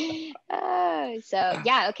 So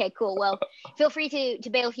yeah, okay, cool. Well, feel free to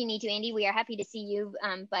bail if you need to, Andy. We are happy to see you,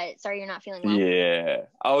 but sorry you're not feeling well. Yeah,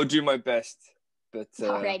 I'll do my best. But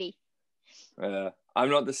alrighty. I'm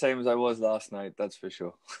not the same as I was last night, that's for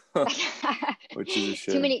sure. Which is a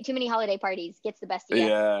shame. Too many holiday parties gets the best of you.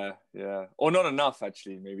 Yeah. Or not enough,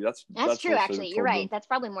 actually. Maybe that's true. Actually, you're right. That's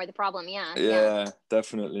probably more the problem. Yeah.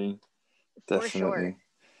 Definitely. For sure.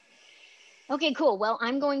 Okay, cool. Well,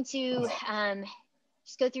 I'm going to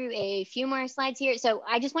just go through a few more slides here. So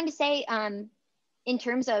I just wanted to say, in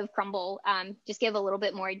terms of Crumble, just give a little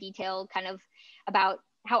bit more detail kind of about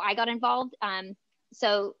how I got involved.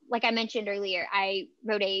 So like I mentioned earlier, I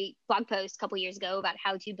wrote a blog post a couple years ago about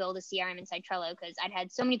how to build a CRM inside Trello, because I'd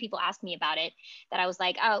had so many people ask me about it that I was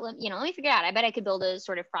like, oh, let me figure it out. I bet I could build a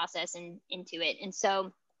sort of process into it. And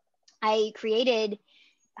so I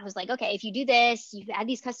was like, okay, if you do this, you add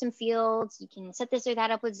these custom fields, you can set this or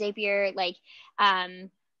that up with Zapier, like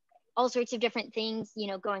all sorts of different things,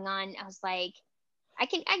 going on. I was like,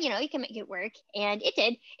 you can make it work. And it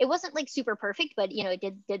did. It wasn't like super perfect, but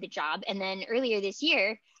it did the job. And then earlier this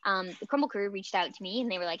year, the Crumble crew reached out to me and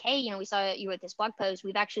they were like, hey, we saw you wrote this blog post.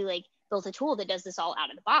 We've actually like built a tool that does this all out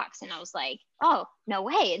of the box. And I was like, oh, no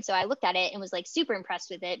way. And so I looked at it and was like super impressed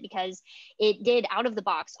with it, because it did out of the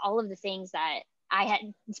box all of the things that I had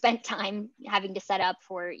spent time having to set up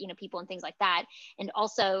for, people and things like that. And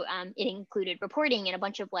also it included reporting and a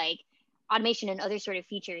bunch of like automation and other sort of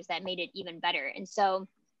features that made it even better. And so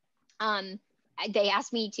they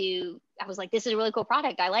asked me I was like, this is a really cool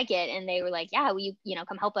product. I like it. And they were like, yeah, will you,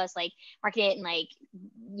 come help us like market it and like,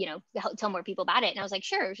 tell more people about it. And I was like,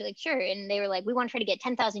 sure. Like, sure. And they were like, we want to try to get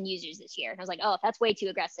 10,000 users this year. And I was like, oh, that's way too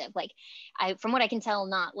aggressive. Like from what I can tell,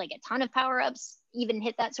 not like a ton of power-ups even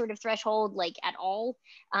hit that sort of threshold, like at all,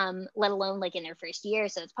 let alone like in their first year.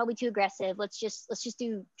 So it's probably too aggressive. Let's just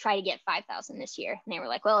try to get 5,000 this year. And they were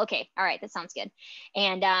like, well, okay. All right. That sounds good.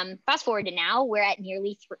 And fast forward to now, we're at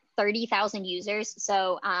nearly 30,000 users.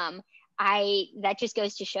 So that just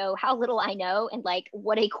goes to show how little I know and like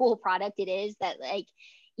what a cool product it is that like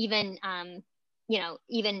even I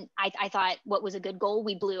thought what was a good goal,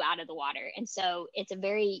 we blew out of the water. And so it's a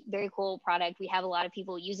very, very cool product. We have a lot of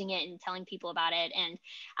people using it and telling people about it. And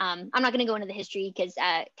I'm not going to go into the history because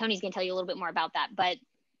Tony's going to tell you a little bit more about that. But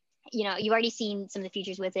you've already seen some of the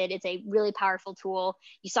features with it. It's a really powerful tool.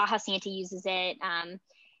 You saw how Santa uses it.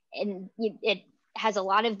 And has a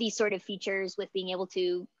lot of these sort of features with being able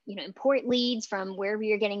to, import leads from wherever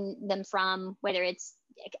you're getting them from, whether it's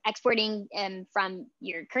exporting from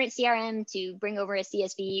your current CRM to bring over a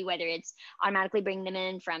CSV, whether it's automatically bringing them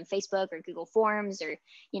in from Facebook or Google Forms or,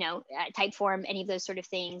 Typeform, any of those sort of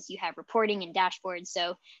things. You have reporting and dashboards.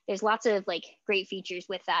 So there's lots of like great features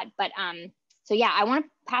with that. But so yeah, I want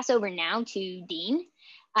to pass over now to Dean,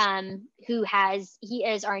 he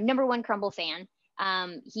is our #1 Crumble fan.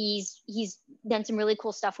 He's done some really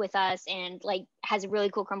cool stuff with us and like has a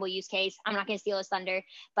really cool Crumble use case. I'm not going to steal his thunder,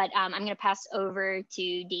 but I'm going to pass over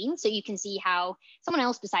to Dean so you can see how someone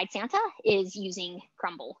else besides Santa is using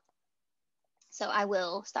Crumble. So I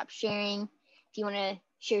will stop sharing. If you want to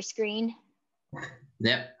share screen.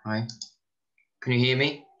 Yep. Hi. Can you hear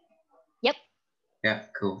me? Yep. Yeah.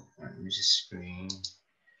 Cool. Right, let me just screen.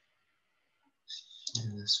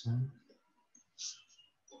 Share this one.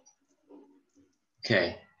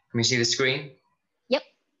 Okay, can we see the screen? Yep.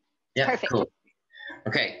 Yeah, perfect. Cool.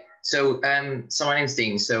 Okay, so my name's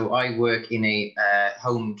Dean. So I work in a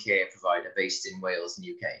home care provider based in Wales and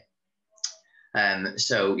UK.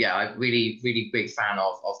 So yeah, I'm really big fan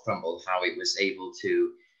of Crumble, how it was able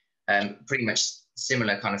to pretty much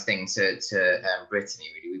similar kind of thing to Brittany.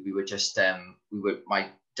 Really, we were just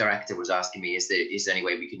my director was asking me, is there any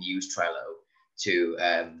way we can use Trello to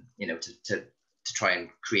to try and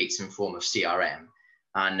create some form of CRM.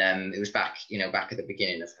 And it was back at the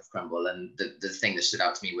beginning of Crumble, and the thing that stood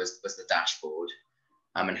out to me was the dashboard,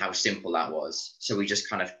 and how simple that was. So we just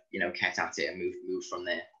kind of kept at it and moved from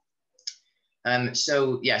there.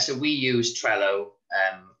 So we use Trello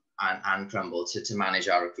and Crumble to manage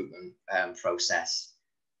our recruitment process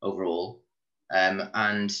overall.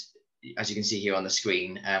 And as you can see here on the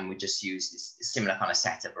screen, we just use this similar kind of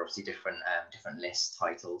setup, obviously different list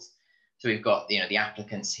titles. So we've got the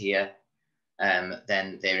applicants here.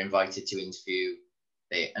 Then they're invited to interview.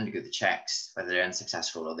 They undergo the checks, whether they're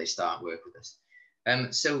unsuccessful or they start work with us.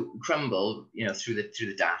 So Crumble, through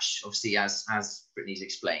the dash, obviously as Brittany's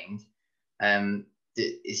explained,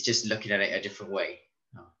 it's just looking at it a different way.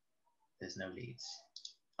 Oh, there's no leads.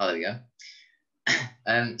 Oh, there we go.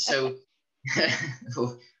 So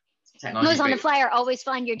those on the flyer always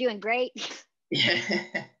fun. You're doing great. Yeah.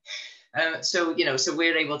 So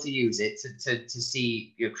we're able to use it to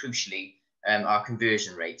see, crucially, our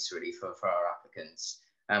conversion rates really for our applicants,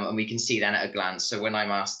 and we can see then at a glance. So when I'm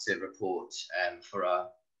asked to report for our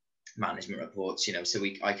management reports,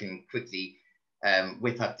 I can quickly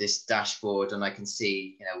whip up this dashboard, and I can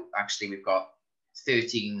see, actually we've got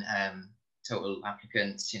 13 total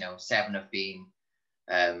applicants. 7 have been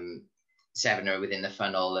 7 are within the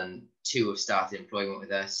funnel, and 2 have started employment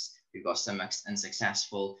with us. We've got some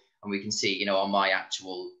unsuccessful, and we can see, on my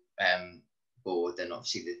actual board, then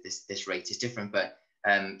obviously this rate is different, but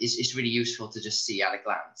it's really useful to just see at a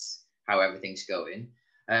glance how everything's going.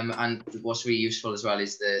 And what's really useful as well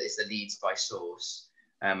is the leads by source,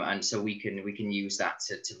 and so we can use that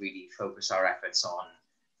to really focus our efforts on.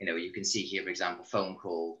 You can see here, for example, phone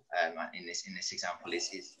call in this example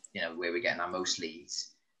is where we're getting our most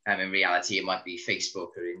leads. In reality, it might be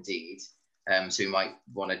Facebook or Indeed. So we might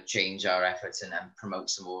want to change our efforts and promote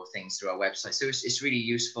some more things through our website. So it's really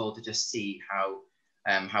useful to just see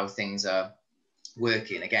how things are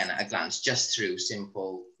working, again at a glance, just through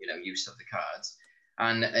simple use of the cards.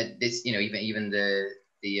 And this even the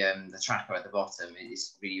tracker at the bottom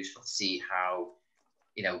is really useful to see how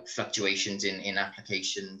fluctuations in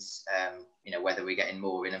applications, whether we're getting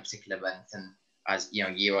more in a particular month, and as year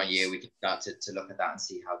on year we can start to look at that and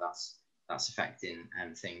see how that's affecting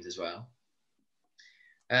things as well.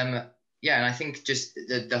 And I think just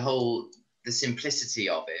the simplicity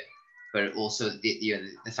of it, but also the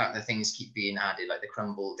fact that things keep being added, like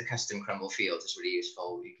the custom Crumble field is really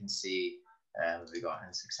useful. You can see we got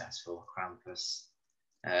unsuccessful, Krampus.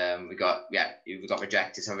 We got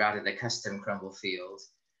rejected, so we've added a custom Crumble field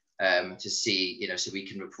to see, so we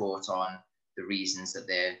can report on the reasons that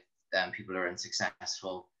people are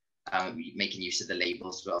unsuccessful, making use of the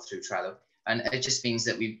labels as well through Trello. And it just means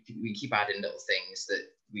that we keep adding little things that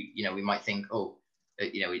we might think,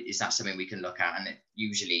 is that something we can look at? And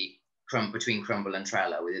usually between Crumble and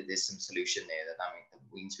Trello, there's some solution there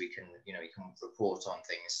that means we can report on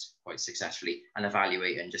things quite successfully and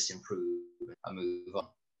evaluate and just improve and move on.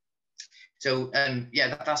 So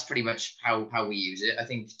that's pretty much how we use it. I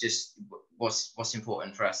think just what's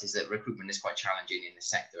important for us is that recruitment is quite challenging in the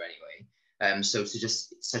sector anyway. So to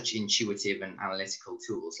just such intuitive and analytical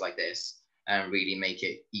tools like this really make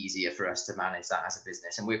it easier for us to manage that as a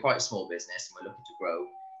business. And we're quite a small business and we're looking to grow.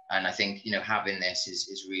 And I think having this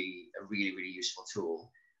is really a really useful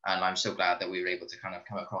tool. And I'm so glad that we were able to kind of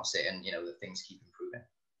come across it, and that things keep improving.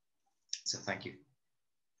 So thank you.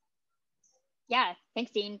 Yeah,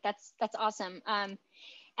 thanks, Dean. That's awesome.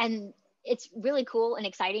 And it's really cool and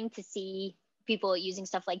exciting to see people using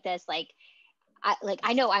stuff like this.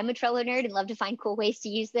 I know I'm a Trello nerd and love to find cool ways to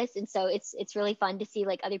use this. And so it's really fun to see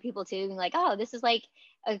like other people too, being like, oh, this is like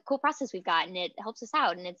a cool process we've got and it helps us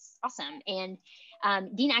out and it's awesome. And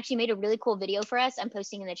Dean actually made a really cool video for us. I'm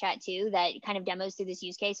posting in the chat too, that kind of demos through this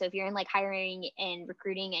use case. So if you're in like hiring and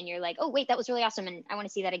recruiting and you're like, oh, wait, that was really awesome, and I want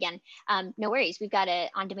to see that again, no worries. We've got a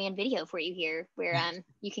on-demand video for you here where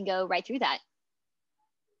you can go right through that.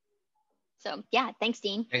 So yeah, thanks,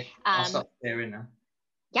 Dean. Okay, I'll stop sharing now.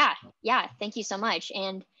 Yeah, thank you so much.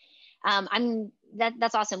 And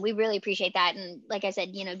that's awesome. We really appreciate that. And like I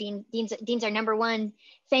said, Dean's our #1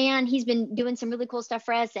 fan. He's been doing some really cool stuff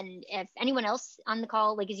for us. And if anyone else on the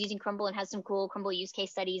call like is using Crumble and has some cool Crumble use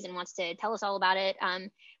case studies and wants to tell us all about it,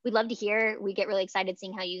 we'd love to hear. We get really excited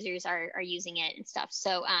seeing how users are using it and stuff.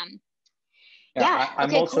 So I'm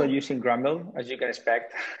also using Crumble, as you can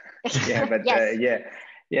expect. Yeah, but yes.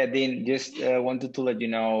 Yeah, Dean, just wanted to let you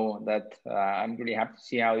know that I'm really happy to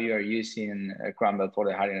see how you are using Crumble for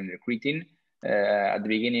the hiring and recruiting. At the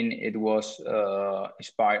beginning, it was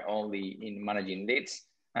inspired only in managing leads,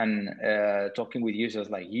 and talking with users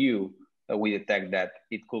like you, we detect that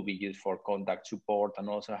it could be used for contact support and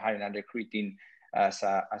also hiring and recruiting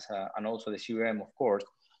and also the CRM, of course.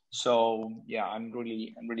 So yeah, I'm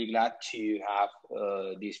really glad to have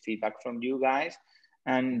this feedback from you guys.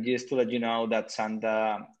 And just to let you know that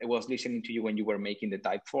Santa was listening to you when you were making the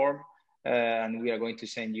type form, and we are going to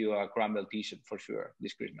send you a Crumble t-shirt for sure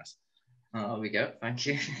this Christmas. Oh, there we go. Thank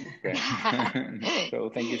you. So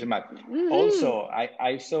thank you so much. Also,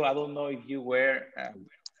 I saw, I don't know if you were,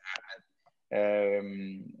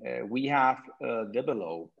 we have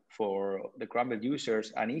developed for the Crumble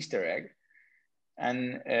users an Easter egg,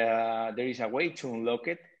 and there is a way to unlock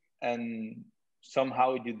it, and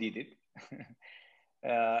somehow you did it.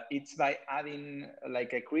 It's by adding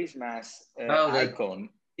like a Christmas icon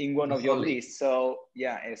in one of your lists. So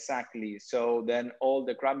yeah, exactly. So then all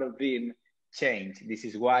the Crumble bin change. This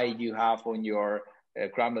is why you have on your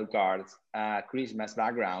Crumble cards Christmas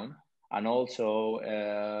background, and also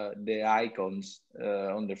the icons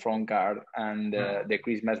on the front card, and the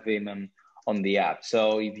Christmas bin on the app.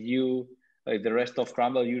 So if the rest of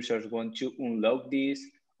Crumble users want to unlock this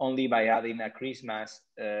only by adding a Christmas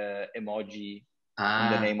emoji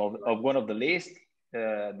in the name of one of the lists,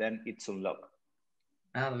 then it's unlocked.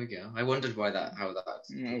 There we go. I wondered how that.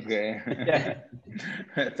 Okay.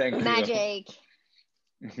 Thank you. Magic.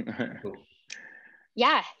 Cool.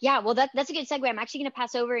 Yeah. Well, that's a good segue. I'm actually going to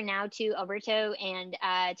pass over now to Alberto and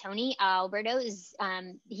Tony. Alberto is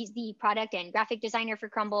he's the product and graphic designer for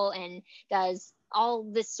Crumble and does all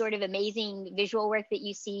this sort of amazing visual work that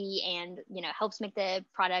you see, and helps make the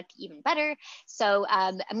product even better. So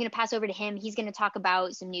I'm going to pass over to him. He's going to talk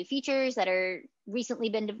about some new features that are recently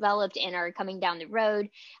been developed and are coming down the road,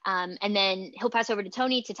 and then he'll pass over to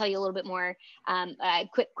Tony to tell you a little bit more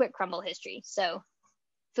quick Crumble history. So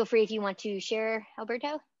feel free if you want to share,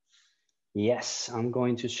 Alberto. Yes, I'm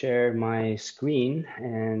going to share my screen,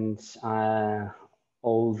 and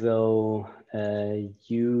although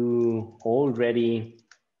you already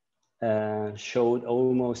showed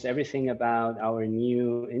almost everything about our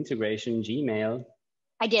new integration, Gmail.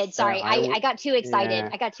 I did. Sorry, I got too excited. Yeah.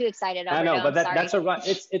 I got too excited. Alberto. I know, but that's all right.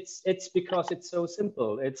 It's because it's so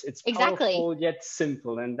simple. It's powerful yet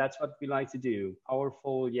simple, and that's what we like to do.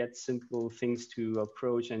 Powerful yet simple things to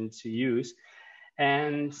approach and to use.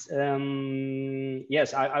 And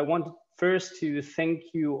yes, I want first to thank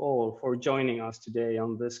you all for joining us today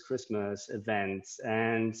on this Christmas event,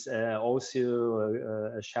 and also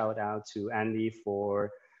a shout out to Andy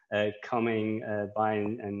for coming by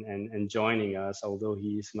and joining us, although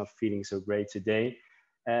he's not feeling so great today.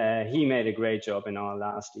 He made a great job in our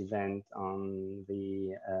last event on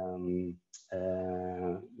the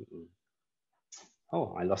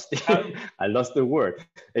I lost the word.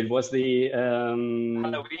 It was the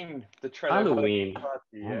Halloween, the Trello Halloween. Party,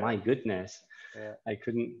 yeah. Oh my goodness. Yeah. I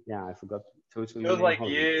couldn't. Yeah, I forgot totally. It was like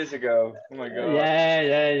years ago. Oh my god.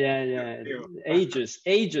 Yeah.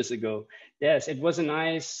 Ages ago. Yes, it was a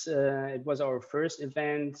nice. It was our first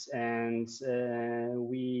event, and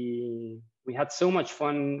we had so much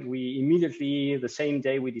fun. We immediately, the same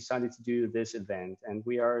day, we decided to do this event, and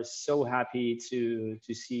we are so happy to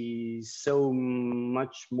see so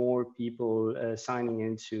much more people signing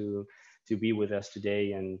into be with us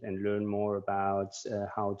today and learn more about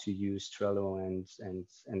how to use Trello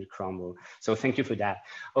and Crumble. So thank you for that.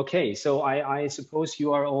 Okay, so I suppose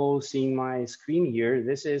you are all seeing my screen here.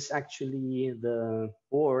 This is actually the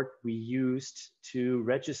board we used to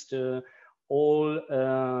register all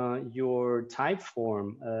your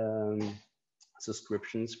Typeform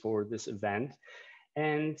subscriptions for this event.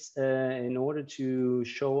 And in order to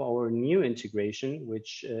show our new integration,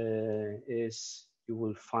 which is, you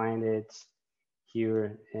will find it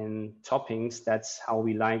here in toppings. That's how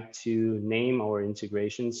we like to name our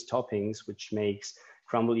integrations, toppings, which makes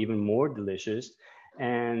Crumble even more delicious.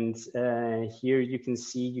 And here you can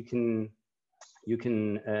see you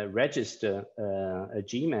can register a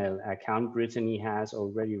Gmail account. Brittany has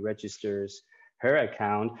already registered her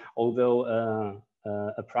account, although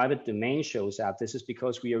a private domain shows up. This is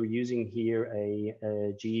because we are using here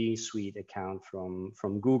a G Suite account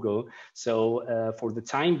from Google. So for the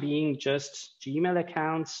time being, just Gmail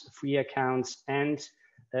accounts, free accounts, and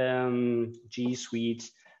G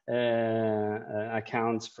Suite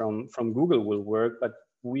accounts from Google will work. But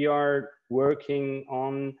we are working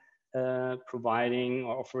on providing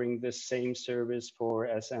or offering the same service for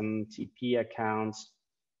SMTP accounts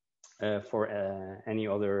for any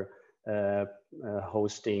other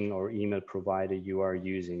hosting or email provider you are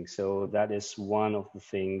using. So that is one of the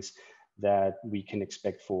things that we can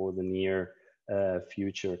expect for the near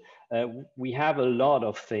future. We have a lot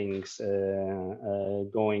of things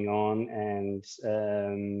going on, and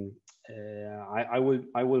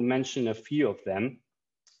I will mention a few of them.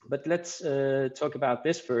 But let's talk about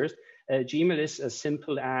this first. Gmail is as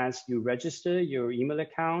simple as you register your email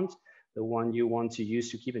account, the one you want to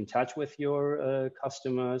use to keep in touch with your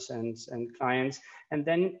customers and clients. And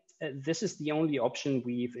then this is the only option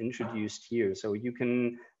we've introduced here. So you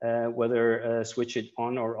can whether switch it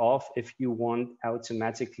on or off if you want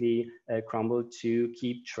automatically Crumble to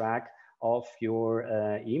keep track of your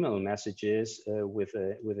email messages with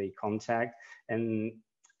a contact. And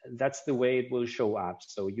that's the way it will show up.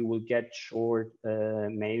 So you will get short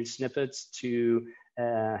mail snippets to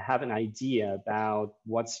have an idea about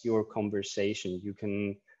what's your conversation. You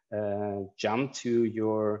can jump to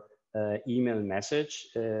your email message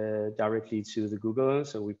directly to the Google.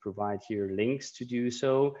 So we provide here links to do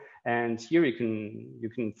so. And here you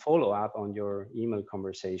can follow up on your email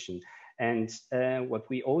conversation. And what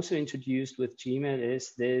we also introduced with Gmail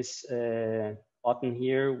is this button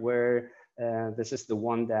here where this is the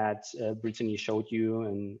one that Brittany showed you,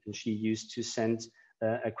 and she used to send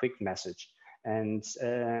a quick message. And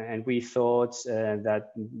we thought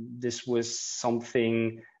that this was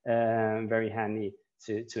something very handy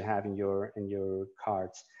to have in your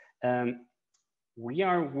cards. We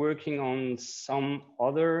are working on some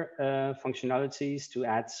other functionalities to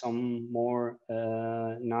add some more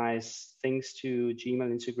nice things to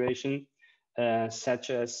Gmail integration. Such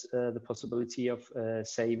as the possibility of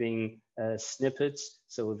saving snippets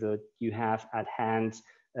so that you have at hand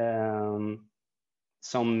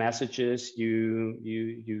some messages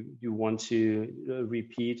you want to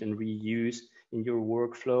repeat and reuse in your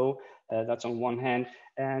workflow. That's on one hand.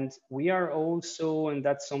 And we are also, and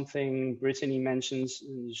that's something Brittany mentions,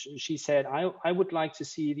 she said, I would like to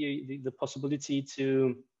see the possibility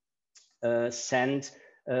to send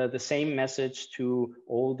the same message to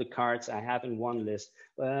all the cards I have in one list.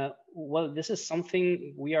 Well, this is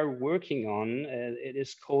something we are working on. It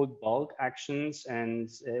is called bulk actions, and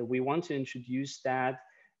we want to introduce that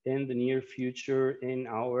in the near future in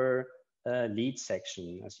our lead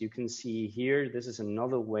section. As you can see here, this is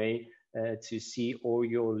another way to see all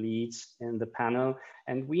your leads in the panel.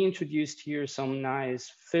 And we introduced here some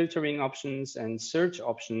nice filtering options and search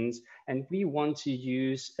options, and we want to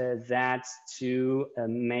use that to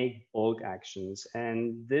make bulk actions.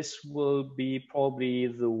 And this will be probably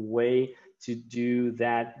the way to do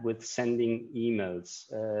that with sending emails.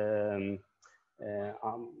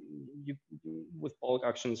 With bulk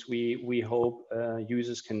actions, we hope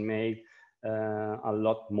users can make a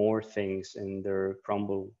lot more things in their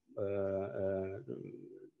Crumble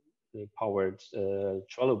powered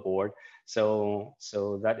Trello board. So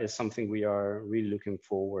that is something we are really looking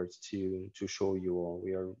forward to show you all.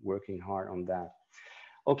 We are working hard on that.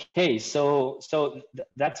 Okay, so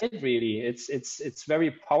that's it really. It's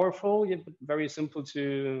very powerful, yet very simple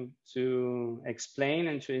to explain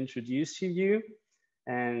and to introduce to you.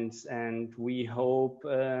 And we hope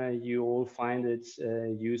you all find it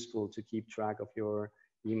useful to keep track of your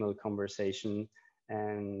email conversation,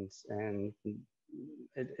 and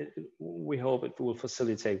we hope it will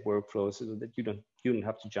facilitate workflows so that you don't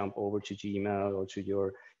have to jump over to Gmail or to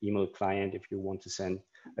your email client if you want to send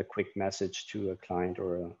a quick message to a client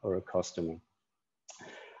or a customer.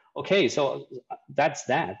 Okay, so that's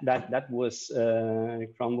that. That was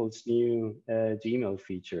Crumble's new Gmail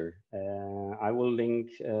feature. I will link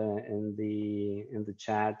in the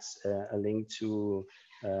chat a link to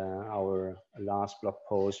our last blog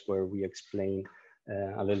post where we explain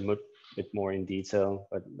a little bit more in detail,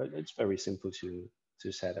 but it's very simple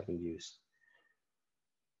to set up and use.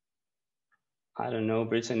 I don't know,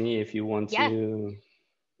 Brittany, if you want to.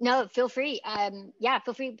 No, feel free. Yeah,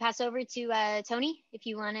 feel free to pass over to Tony if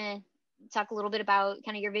you want to talk a little bit about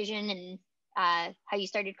kind of your vision and how you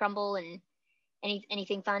started Crumble and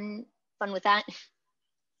anything fun with that.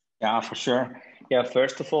 Yeah, for sure. Yeah,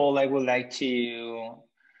 first of all, I would like to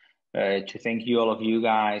thank you, all of you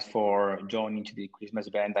guys, for joining to the Christmas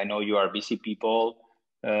event. I know you are busy people.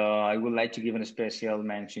 I would like to give a special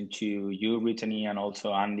mention to you, Brittany, and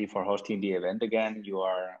also Andy for hosting the event again. You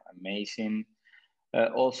are amazing.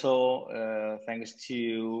 Also, thanks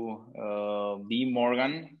to B.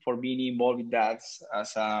 Morgan for being involved with that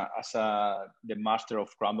as the master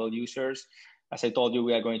of Crumble users. As I told you,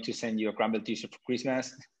 we are going to send you a Crumble t-shirt for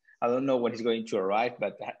Christmas. I don't know when it's going to arrive,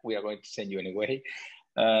 but we are going to send you anyway.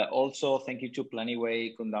 Also, thank you to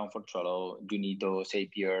Planyway, Countdown for Trello, Junito,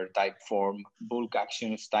 Zapier, Typeform, Bulk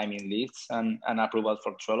Actions, Timing Lists, and Approval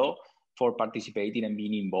for Trello for participating and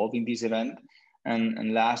being involved in this event.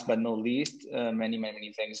 And last but not least,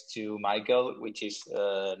 many thanks to Michael, which is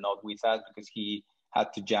not with us because he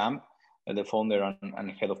had to jump, the founder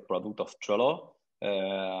and head of product of Trello.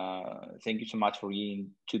 Thank you so much for being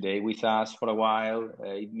today with us for a while.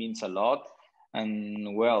 It means a lot.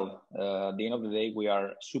 And well, at the end of the day, we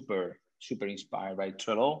are super inspired by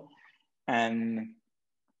Trello. And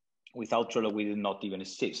without Trello, we did not even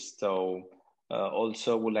exist. So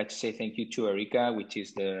also would like to say thank you to Erika, which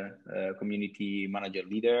is the community manager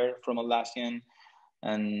leader from Atlassian,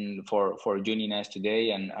 and for joining us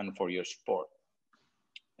today and for your support.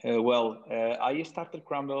 I started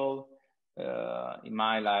Crumble in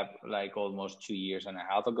my lab like almost 2.5 years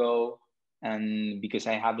ago. And because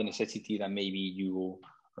I have the necessity that maybe you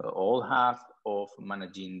all have of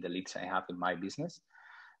managing the leads I have in my business,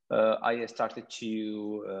 I started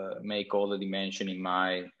to make all the dimension in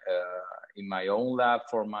my own lab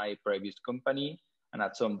for my previous company. And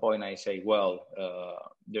at some point I say, well,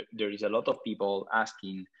 there is a lot of people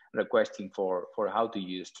requesting for how to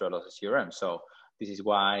use Trello as a CRM. So this is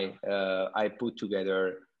why I put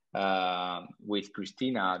together with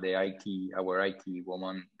Christina, our IT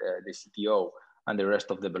woman, the CTO, and the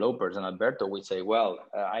rest of the developers, and Alberto, we say, well,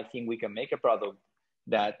 I think we can make a product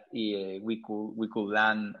that we could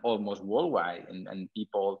land almost worldwide, and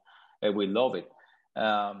people will love it.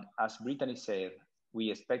 As Brittany said,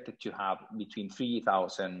 we expected to have between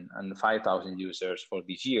 3,000 and 5,000 users for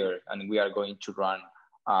this year, and we are going to run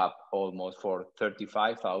up almost for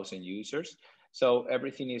 35,000 users. So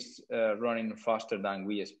everything is running faster than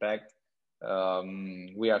we expect.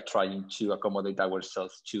 We are trying to accommodate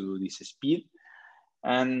ourselves to this speed.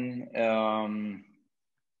 And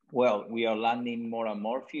well, we are landing more and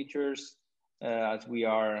more features as we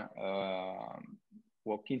are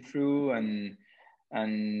walking through. And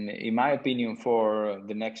in my opinion, for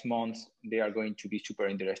the next months, they are going to be super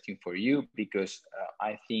interesting for you, because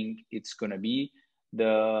I think it's going to be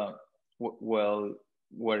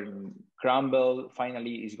where Crumble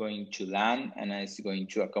finally is going to land, and it's going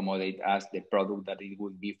to accommodate as the product that it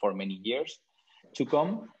will be for many years to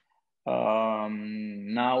come.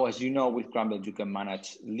 Now, as you know, with Crumble, you can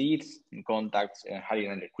manage leads and contacts,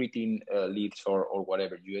 hiring and recruiting leads or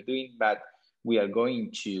whatever you are doing. But we are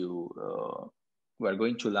going to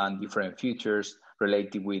land different features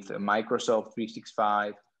related with Microsoft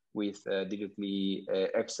 365, with directly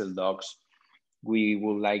Excel docs. We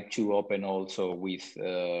would like to open also with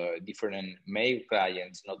different mail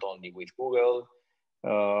clients, not only with Google.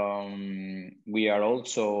 We are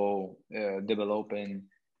also developing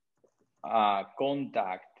a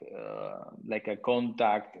contact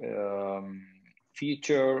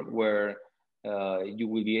feature where you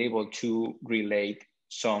will be able to relate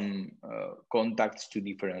some contacts to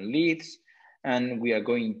different leads, and we are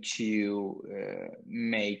going to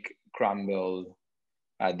make Crumble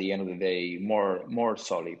at the end of the day more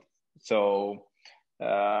solid. So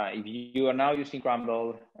if you are now using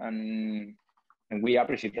Crumble, and we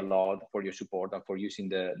appreciate a lot for your support and for using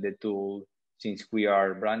the tool, since we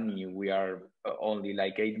are brand new, we are only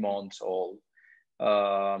like 8 months old.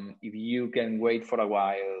 If you can wait for a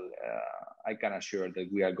while, I can assure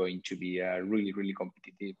that we are going to be a really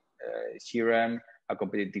competitive CRM, a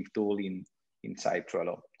competitive tool inside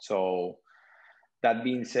Trello. So that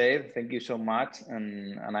being said, thank you so much.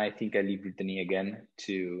 And I think I leave Brittany again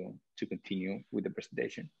to continue with the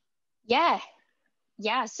presentation.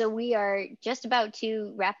 Yeah, so we are just about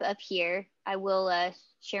to wrap up here. I will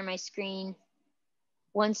share my screen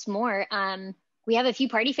once more. We have a few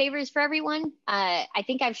party favors for everyone. I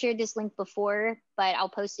think I've shared this link before, but I'll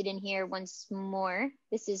post it in here once more.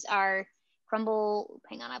 This is our Crumble.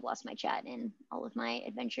 Hang on, I've lost my chat in all of my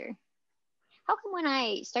adventure. How come when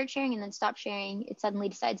I start sharing and then stop sharing, it suddenly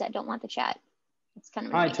decides I don't want the chat? It's kind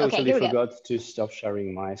of annoying. I totally okay, forgot to stop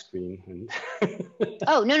sharing my screen.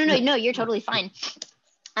 Oh, no, you're totally fine.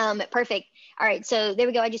 Perfect. All right, so there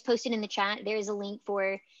we go. I just posted in the chat. There is a link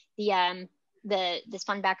for this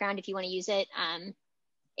fun background if you want to use it.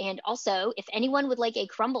 And also, if anyone would like a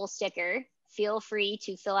Crumble sticker, feel free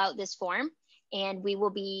to fill out this form and we will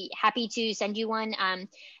be happy to send you one.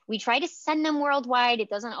 We try to send them worldwide. It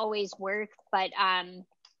doesn't always work, but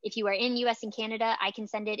if you are in US and Canada, I can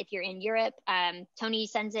send it. If you're in Europe, Tony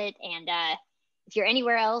sends it. And if you're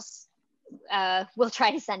anywhere else, we'll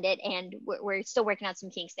try to send it. And we're still working out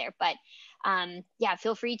some kinks there. But yeah,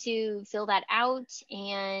 feel free to fill that out.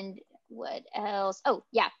 And what else? Oh,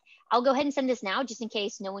 yeah. I'll go ahead and send this now just in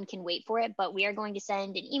case no one can wait for it, but we are going to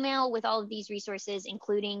send an email with all of these resources,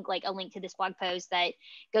 including like a link to this blog post that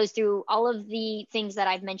goes through all of the things that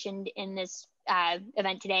I've mentioned in this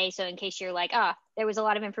event today. So in case you're like, there was a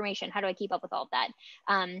lot of information, how do I keep up with all of that?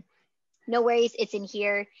 No worries, it's in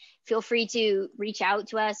here. Feel free to reach out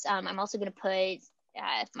to us. I'm also gonna put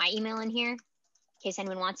my email in here. In case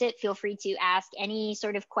anyone wants it, feel free to ask any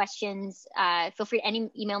sort of questions. Feel free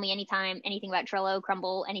to email me anytime, anything about Trello,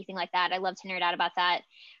 Crumble, anything like that. I love to nerd out about that.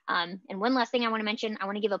 And one last thing I want to mention, I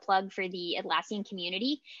want to give a plug for the Atlassian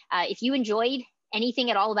community. If you enjoyed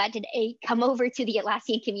anything at all about today, come over to the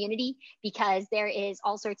Atlassian community because there is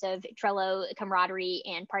all sorts of Trello camaraderie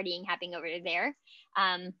and partying happening over there.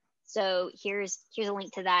 So here's a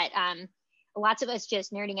link to that. Lots of us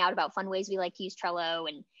just nerding out about fun ways we like to use Trello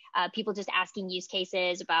and people just asking use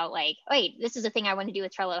cases about like, wait, this is a thing I want to do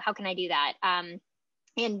with Trello. How can I do that?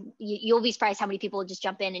 And you'll be surprised how many people just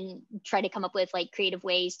jump in and try to come up with like creative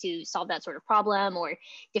ways to solve that sort of problem, or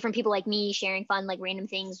different people like me sharing fun, like random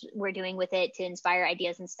things we're doing with it to inspire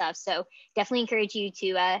ideas and stuff. So definitely encourage you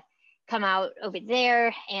to come out over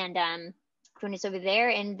there and join us over there.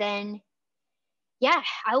 And then, yeah,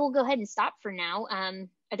 I will go ahead and stop for now.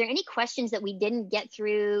 Are there any questions that we didn't get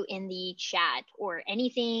through in the chat, or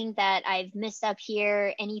anything that I've missed up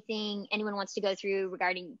here? Anything anyone wants to go through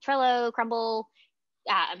regarding Trello, Crumble,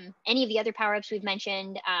 any of the other power-ups we've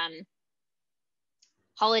mentioned,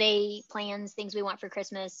 holiday plans, things we want for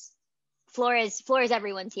Christmas? Floor is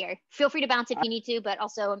everyone's here. Feel free to bounce if you need to, but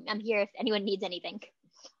also I'm here if anyone needs anything.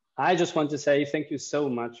 I just want to say thank you so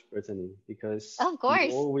much, Brittany, because of course,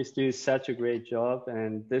 you always do such a great job.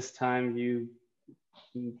 And this time you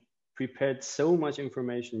prepared so much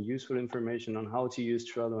information, useful information on how to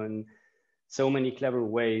use Trello in so many clever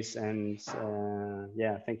ways. And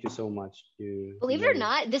yeah, thank you so much. Believe it or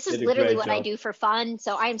not, this is literally what I do for fun.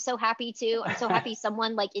 So I'm so happy I'm so happy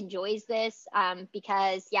someone like enjoys this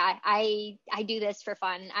because yeah, I do this for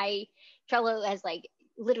fun. Trello has like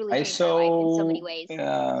literally changed my life in so many ways.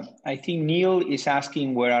 I think Neil is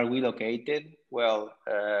asking where are we located? Well,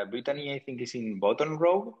 Brittany, I think is in Baton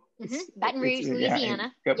Rouge. Baton Rouge,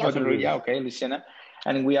 Louisiana. Yeah, Baton Rouge, yeah, okay, Louisiana.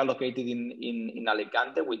 And we are located in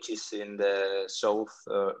Alicante, which is in the South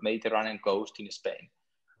Mediterranean coast in Spain.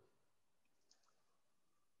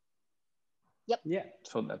 Yep. Yeah.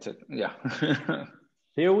 So that's it. Yeah.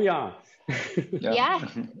 Here we are. Yeah.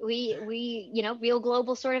 We real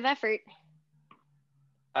global sort of effort.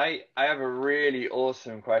 I have a really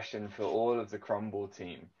awesome question for all of the Crumble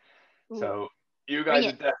team. Ooh. So you guys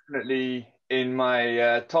are definitely in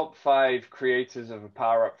my top 5 creators of a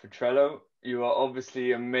power up for Trello. You are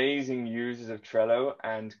obviously amazing users of Trello,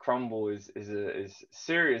 and Crumble is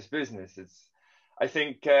serious business. I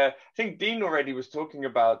think Dean already was talking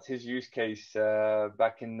about his use case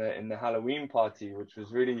back in the Halloween party, which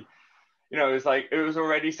was really, it was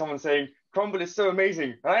already someone saying Crumble is so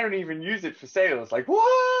amazing. I don't even use it for sales. Like,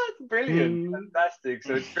 what? Brilliant, fantastic.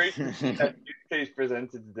 So it's great to see that use case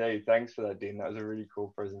presented today. Thanks for that, Dean. That was a really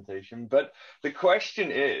cool presentation. But the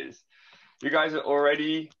question is, you guys are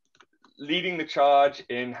already leading the charge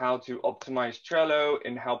in how to optimize Trello,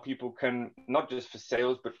 in how people can, not just for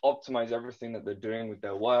sales, but optimize everything that they're doing with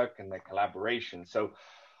their work and their collaboration. So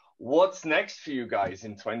what's next for you guys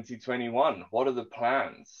in 2021? What are the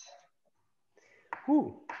plans?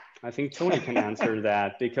 I think Tony can answer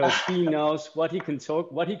that because he knows what he can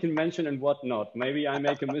talk, what he can mention and what not. Maybe I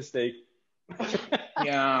make a mistake.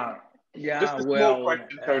 Yeah. Just a small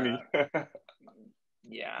question, Tony.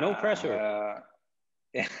 Yeah. No pressure.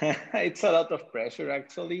 It's a lot of pressure,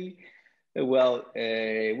 actually. Well,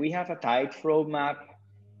 we have a tight roadmap,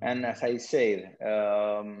 and as I said,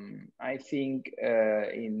 I think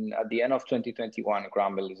at the end of 2021,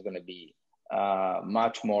 Crumble is going to be a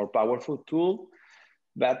much more powerful tool,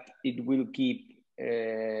 but it will keep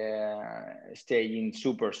staying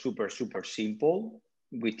super, super, super simple,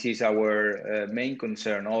 which is our main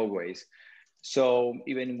concern always. So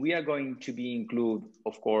even we are going to be include,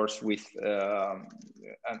 of course, with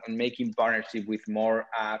and making partnership with more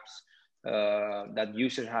apps that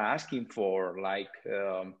users are asking for, like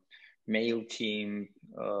MailChimp,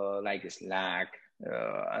 like Slack,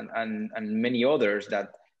 and many others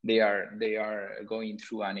that they are going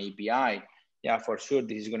through an API. Yeah, for sure,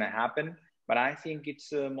 this is going to happen. But I think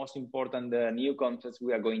it's most important the new concepts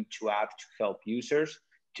we are going to add to help users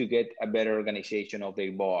to get a better organization of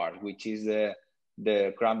their board, which is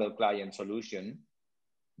the Crumble client solution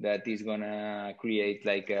that is going to create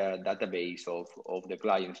like a database of the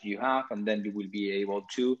clients you have, and then you will be able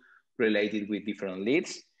to relate it with different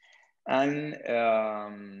leads. And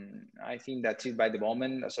I think that's it by the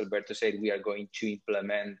moment. As Alberto said, we are going to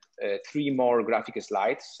implement 3 more graphic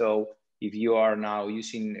slides. So if you are now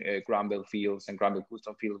using Crumble fields and Crumble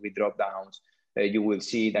custom fields with drop downs, you will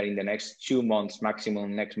see that in the next 2 months,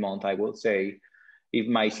 maximum next month, I will say, if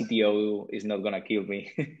my CTO is not going to kill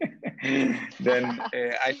me, then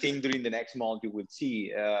I think during the next month, you will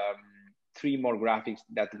see 3 more graphics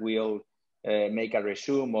that will make a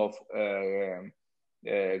resume of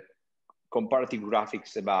comparative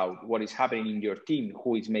graphics about what is happening in your team,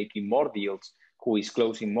 who is making more deals, who is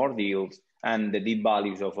closing more deals, and the deal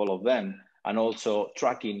values of all of them, and also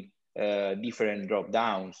tracking different drop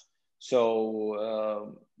downs.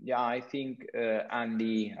 So yeah, I think,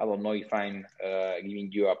 Andy, I don't know if I'm giving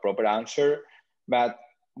you a proper answer, but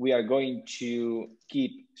we are going to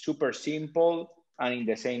keep super simple, and in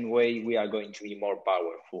the same way, we are going to be more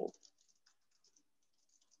powerful.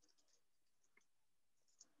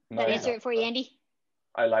 That answer it for you, Andy?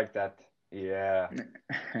 I like that. Yeah.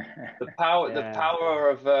 The power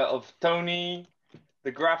of Tony,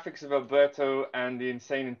 the graphics of Alberto, and the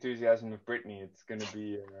insane enthusiasm of Brittany. It's going to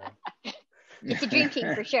be. It's a dream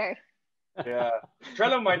team for sure. Yeah,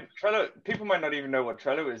 people might not even know what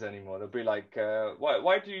Trello is anymore. They'll be like,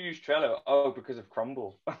 why do you use Trello? Oh, because of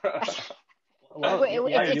Crumble. Well,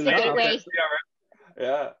 it's the gateway.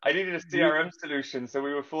 Yeah, I needed a CRM solution, so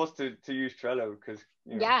we were forced to use Trello because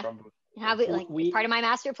Crumble. Have it like it's part of my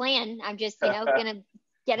master plan. I'm just gonna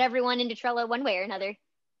get everyone into Trello one way or another.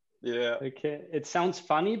 Yeah. Okay, it sounds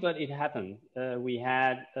funny, but it happened. We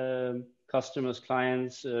had customers,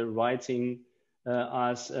 clients writing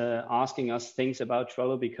us, asking us things about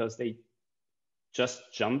Trello because they just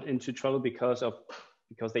jumped into Trello because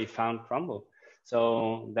they found Crumble.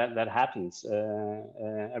 So that happens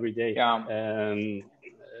every day. Yeah.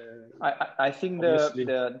 I think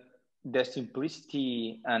the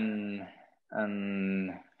simplicity and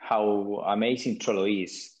how amazing Trello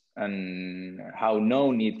is and how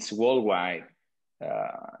known it's worldwide.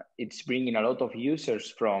 It's bringing a lot of users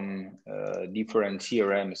from different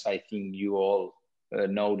CRMs. I think you all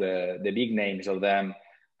know the big names of them,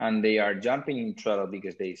 and they are jumping in Trello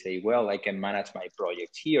because they say, well, I can manage my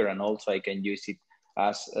projects here, and also I can use it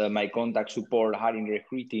as my contact support, hiring,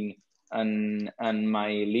 recruiting, and my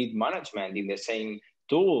lead management in the same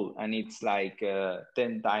tool. And it's like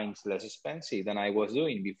 10 times less expensive than I was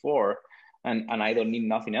doing before. And I don't need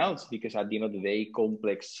nothing else, because at the end of the day,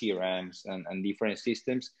 complex CRMs and different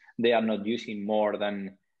systems, they are not using more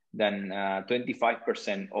than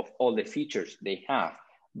 25% of all the features they have,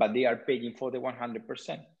 but they are paying for the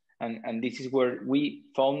 100%. And this is where we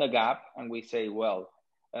found a gap, and we say, well,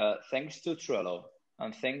 thanks to Trello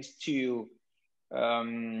and thanks to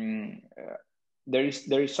there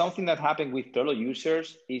is something that happened with Trello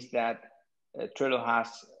users, is that Trello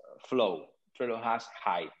has flow, Trello has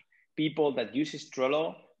hype. People that uses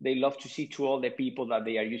Trello, they love to see to all the people that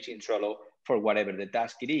they are using Trello for whatever the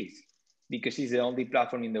task it is, because it's the only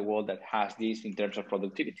platform in the world that has this in terms of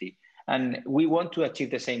productivity. And we want to achieve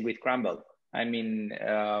the same with Crumble. I mean,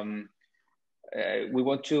 we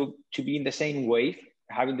want to be in the same wave,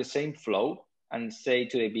 having the same flow, and say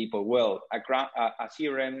to the people, well, a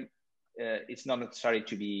CRM, it's not necessary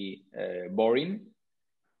to be boring.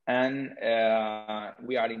 And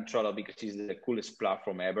we are in Trello because it's the coolest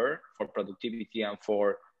platform ever for productivity and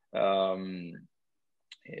for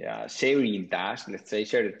sharing tasks, let's say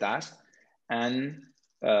shared tasks. And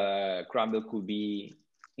Crumble could be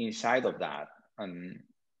inside of that.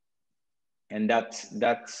 And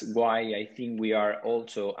that's why I think we are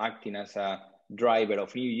also acting as a driver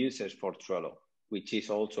of new users for Trello. which is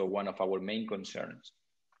also one of our main concerns.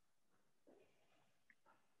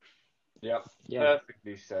 Yep, Yeah.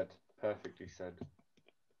 perfectly said. Perfectly said.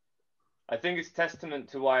 I think it's testament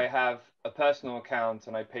to why I have a personal account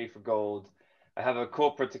and I pay for gold. I have a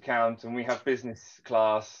corporate account and we have business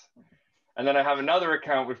class. And then I have another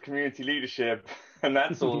account with community leadership, and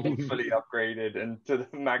that's all fully upgraded and to the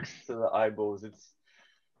max to the eyeballs. It's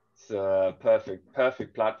a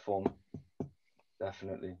perfect platform.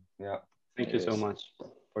 Definitely. Yeah. Thank you so much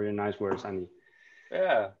for your nice words, Andy.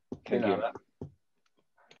 Yeah. Thank you.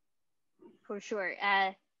 For sure.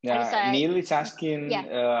 Neil is asking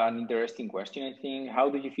an interesting question, I think. How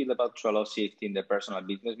do you feel about Trello shifting the personal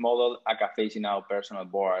business model, aka phasing out personal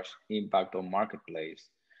boards, impact on marketplace?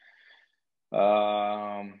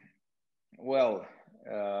 Well,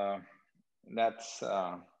 that's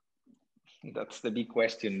the big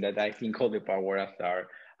question that I think all the power apps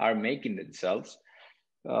are making themselves.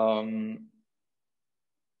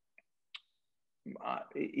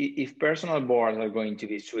 If personal boards are going to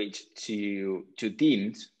be switched to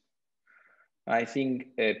teams, I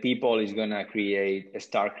think people is going to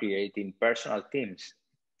start creating personal teams.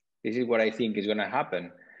 This is what I think is going to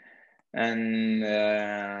happen. And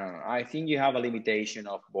I think you have a limitation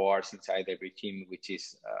of boards inside every team, which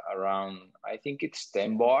is around, I think it's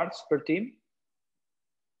 10 boards per team.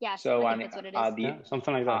 Yeah, so I think that's what it is.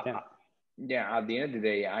 Something like that, yeah, at the end of the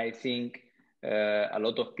day, I think a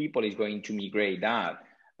lot of people is going to migrate that.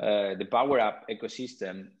 The Power App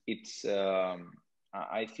ecosystem, it's,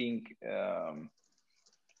 I think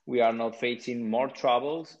we are not facing more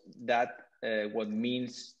troubles that what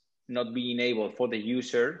means not being able for the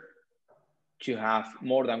user to have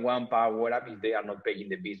more than one Power App if they are not paying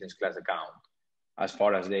the business class account, as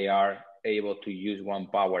far as they are able to use one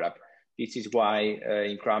Power App. This is why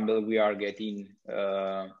in Crumble we are getting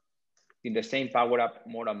in the same Power App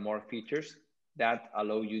more and more features that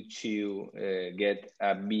allow you to get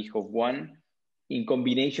a big of one in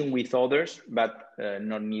combination with others, but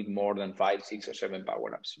not need more than 5, 6, or 7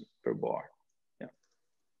 Power Apps per board. Yeah.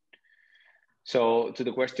 So to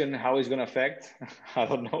the question, how it's going to affect, I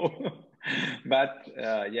don't know. But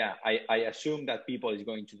yeah, I assume that people is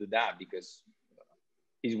going to do that because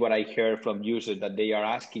is what I heard from users that they are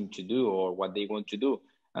asking to do or what they want to do.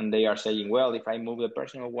 And they are saying, well, if I move the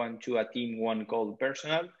personal one to a team one called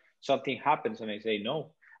personal, something happens. And I say,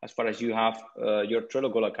 no, as far as you have your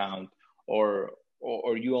Trello Goal account or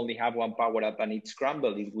you only have one Power App and it's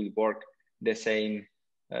scrambled, it will work the same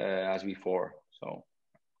as before. So,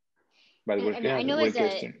 but I know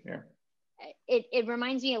yeah. It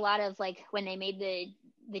reminds me a lot of like when they made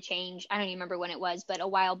the change. I don't even remember when it was, but a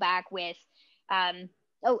while back with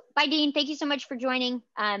oh, bye Dean, thank you so much for joining.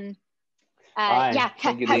 Bye. Yeah,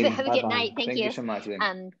 Thank you, have Dean. a good night. Thank you so much,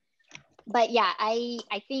 Dean. But yeah,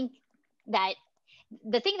 I think that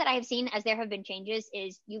the thing that I have seen as there have been changes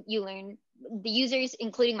is you learn, the users,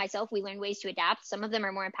 including myself, we learn ways to adapt. Some of them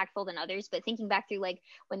are more impactful than others, but thinking back through like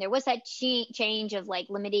when there was that change of like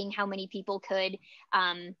limiting how many people could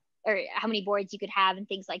or how many boards you could have and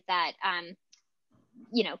things like that,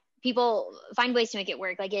 you know, people find ways to make it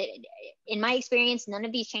work. Like in my experience, none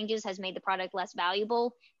of these changes has made the product less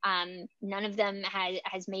valuable. None of them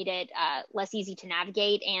has made it less easy to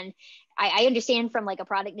navigate. And I understand from like a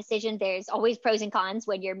product decision, there's always pros and cons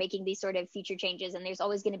when you're making these sort of feature changes. And there's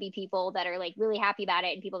always going to be people that are like really happy about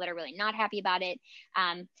it and people that are really not happy about it.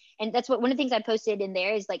 And that's what, one of the things I posted in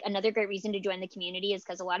there is like another great reason to join the community is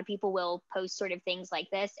because a lot of people will post sort of things like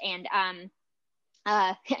this. And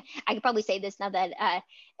I could probably say this now that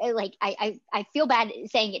like I feel bad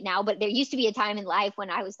saying it now, but there used to be a time in life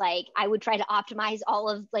when I was like, I would try to optimize all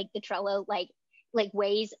of like the Trello like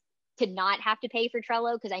ways to not have to pay for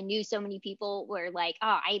Trello, because I knew so many people were like,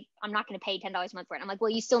 oh, I'm not going to pay $10 a month for it. I'm like, well,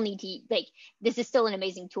 you still need to, like, this is still an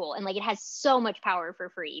amazing tool. And like, it has so much power for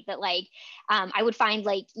free that like, I would find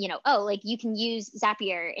like, you know, oh, like you can use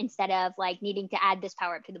Zapier instead of like needing to add this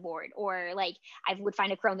power up to the board, or like I would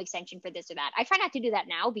find a Chrome extension for this or that. I try not to do that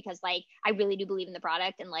now because like, I really do believe in the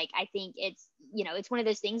product. And like, I think it's, you know, it's one of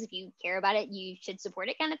those things, if you care about it, you should support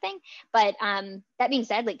it kind of thing. But that being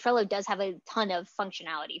said, like Trello does have a ton of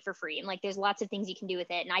functionality for free. And like, there's lots of things you can do with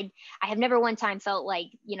it. And I have never one time felt like,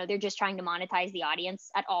 you know, they're just trying to monetize the audience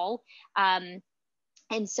at all.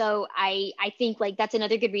 And so I think like that's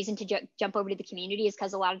another good reason to jump over to the community, is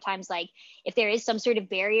because a lot of times, like if there is some sort of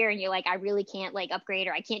barrier and you're like, I really can't like upgrade,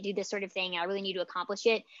 or I can't do this sort of thing, I really need to accomplish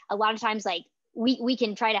it. A lot of times, like we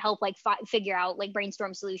can try to help like figure out, like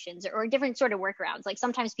brainstorm solutions or different sort of workarounds. Like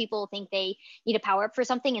sometimes people think they need a power up for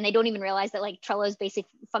something and they don't even realize that like Trello's basic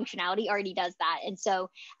functionality already does that. And so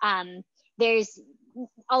there's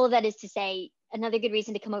all of that is to say, another good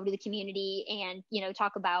reason to come over to the community and, you know,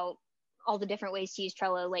 talk about all the different ways to use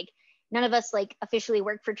Trello. Like none of us like officially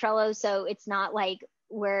work for Trello. So it's not like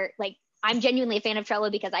we're like, I'm genuinely a fan of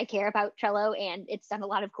Trello because I care about Trello and it's done a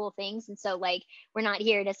lot of cool things. And so like, we're not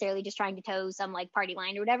here necessarily just trying to toe some like party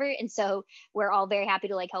line or whatever. And so we're all very happy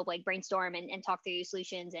to like help like brainstorm and talk through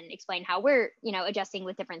solutions and explain how we're, you know, adjusting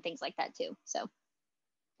with different things like that too. So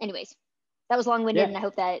anyways, that was long-winded and I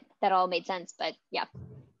hope that that all made sense, but yeah.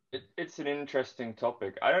 It's an interesting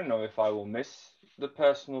topic. I don't know if I will miss the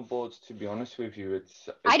personal boards, to be honest with you.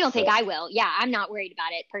 I don't think I will. Yeah, I'm not worried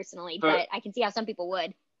about it personally, but I can see how some people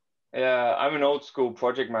would. Yeah, I'm an old school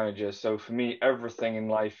project manager, so for me, everything in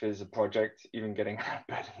life is a project, even getting out of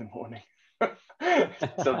bed in the morning.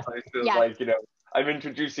 Sometimes feels like, you know, I'm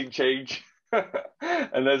introducing change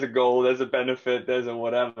and there's a goal, there's a benefit, there's a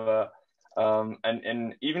whatever.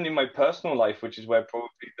 And even in my personal life, which is where probably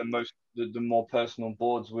the more personal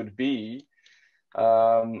boards would be,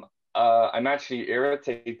 I'm actually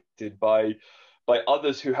irritated by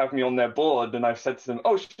others who have me on their board, and I've said to them,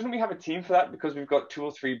 oh, shouldn't we have a team for that, because we've got 2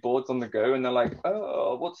 or 3 boards on the go? And they're like,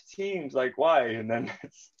 oh, what's teams, like why? And then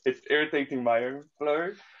it's irritating my own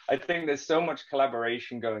flow. I think there's so much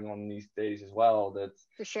collaboration going on these days as well, that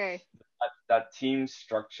for sure that team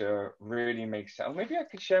structure really makes sense. Maybe I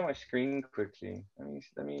could share my screen quickly.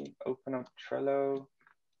 Let me open up Trello.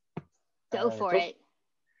 Go for it.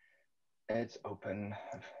 It's open.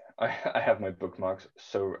 I have my bookmarks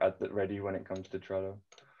so ready when it comes to Trello.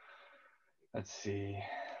 Let's see.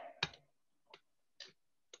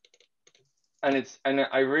 And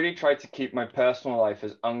I really try to keep my personal life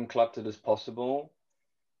as uncluttered as possible.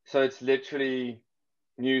 So it's literally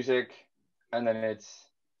music, and then it's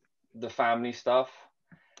the family stuff.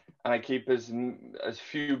 And I keep as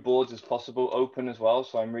few boards as possible open as well.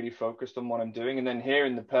 So I'm really focused on what I'm doing. And then here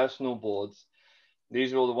in the personal boards,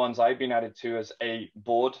 these are all the ones I've been added to as a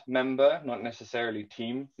board member, not necessarily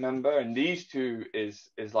team member. And these 2 is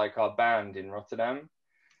like our band in Rotterdam.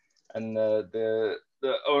 And the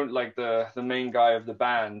main guy of the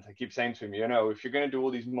band, I keep saying to him, you know, if you're going to do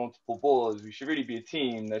all these multiple boards, we should really be a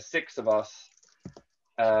team. There's 6 of us.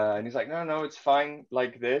 And he's like, no, it's fine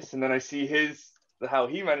like this. And then I see how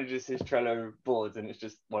he manages his Trello boards, and it's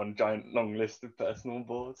just one giant long list of personal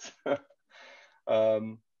boards.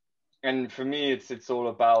 And for me, it's all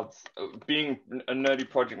about being a nerdy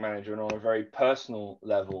project manager, and on a very personal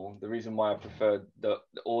level, the reason why I prefer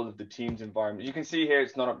all of the teams environment. You can see here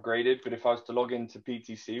it's not upgraded, but if I was to log into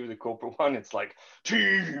PTC with a corporate one, it's like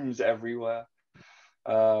teams everywhere.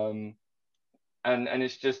 And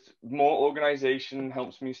it's just more organization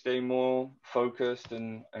helps me stay more focused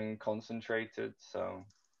and concentrated. So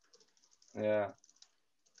yeah.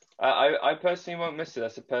 I personally won't miss it.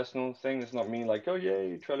 That's a personal thing. It's not me like, oh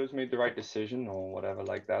yay, Trello's made the right decision or whatever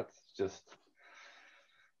like that. It's just,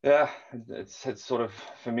 yeah, it's sort of,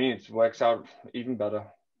 for me, it works out even better.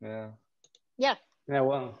 Yeah,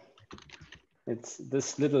 well, it's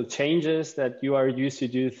this little changes that you are used to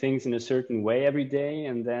do things in a certain way every day,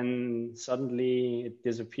 and then suddenly it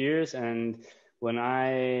disappears. And when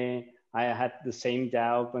I had the same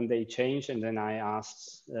doubt when they changed, and then I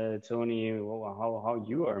asked Tony, well, how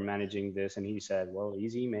you are managing this, and he said, well,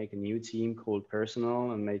 easy, make a new team called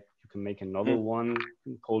personal, and you can make another one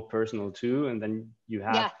called personal too, and then you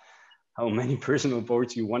have how many personal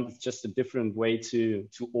boards you want. It's just a different way to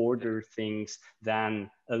order things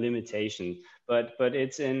than a limitation, but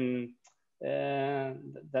it's in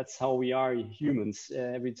that's how we are humans.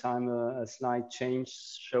 Every time a slight change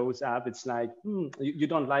shows up, it's like you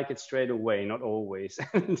don't like it straight away, not always.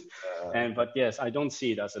 But yes, I don't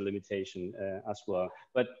see it as a limitation as well.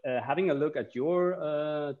 But having a look at your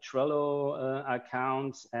Trello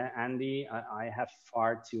account, Andy, I have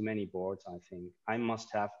far too many boards. I think I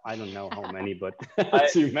must have, I don't know how many, but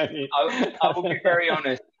too many. I will be very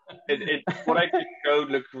honest. What I did show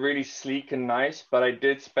looked really sleek and nice, but I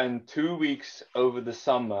did spend 2 weeks over the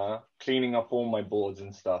summer cleaning up all my boards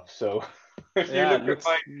and stuff. So if you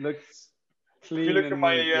look at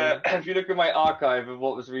my archive of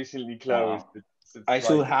what was recently closed, I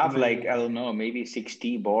should have like, I don't know, maybe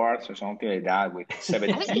 60 boards or something like that with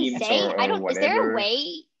 7 teams or whatever. Is there a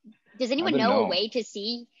way? Does anyone know a way to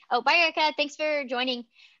see? Oh, bye, Erica. Thanks for joining.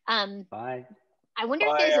 Bye. I wonder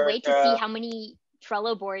if there's a way to see how many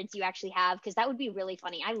Trello boards you actually have, because that would be really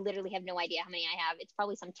funny. I literally have no idea how many I have. It's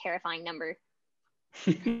probably some terrifying number.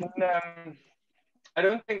 I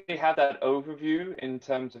don't think they have that overview in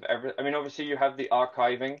terms of I mean, obviously you have the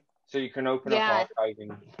archiving, so you can open up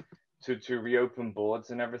archiving to reopen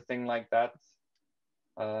boards and everything like that.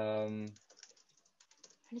 Trying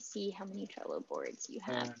to see how many Trello boards you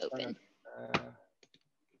have open.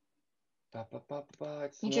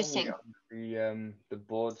 It's Interesting. normally on the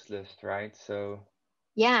boards list, right? So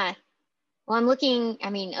yeah. Well, I'm looking. I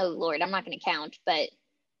mean, oh Lord, I'm not going to count, but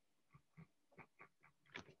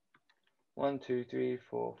 1, 2, 3,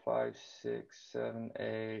 4, 5, 6, 7,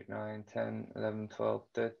 8, 9, 10, 11, 12,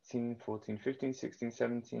 13, 14, 15, 16,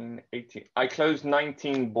 17, 18. I closed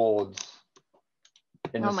 19 boards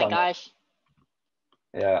in the oh my summer. gosh.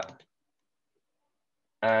 Yeah.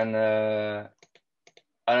 And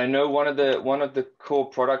I know one of the core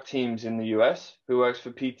product teams in the US who works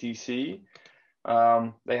for PTC.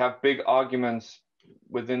 They have big arguments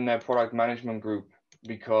within their product management group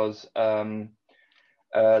because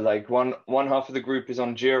like one half of the group is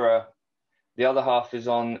on Jira, the other half is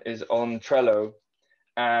on Trello,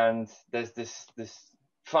 and there's this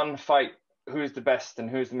fun fight who's the best and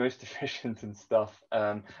who's the most efficient and stuff.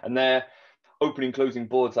 And they're opening closing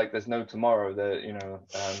boards like there's no tomorrow.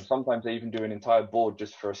 Sometimes they even do an entire board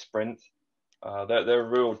just for a sprint. They're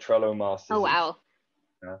real Trello masters. Oh wow.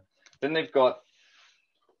 Then they've got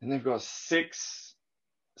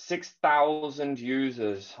 6,000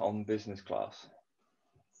 users on business class.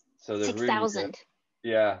 So they're 6,000.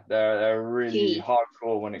 Yeah, they're really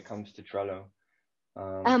hardcore when it comes to Trello.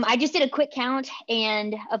 I just did a quick count,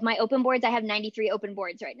 and of my open boards, I have 93 open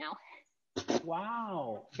boards right now.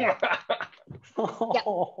 Wow. Yep.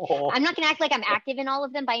 I'm not going to act like I'm active in all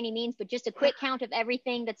of them by any means, but just a quick count of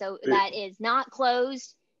everything that is not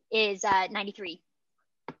closed is 93.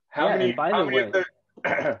 How many? By the way,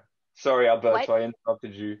 sorry, Alberto, What? I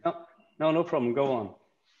interrupted you. No problem. Go on. I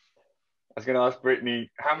was going to ask Brittany,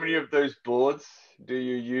 how many of those boards do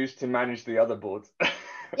you use to manage the other boards?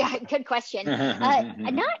 Yeah, good question.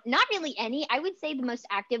 Not really any. I would say the most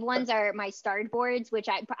active ones are my starred boards, which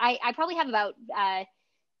I probably have about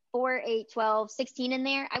 4, 8, 12, 16 in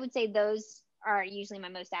there. I would say those are usually my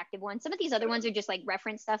most active ones. Some of these other ones are just like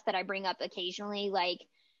reference stuff that I bring up occasionally, like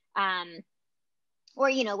or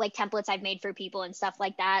like templates I've made for people and stuff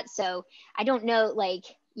like that. So I don't know,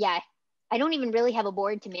 I don't even really have a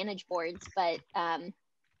board to manage boards, but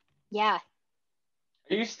yeah.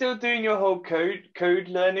 Are you still doing your whole code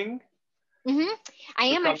learning? Mm-hmm. I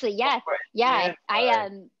am actually, yeah. I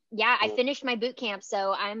finished my boot camp,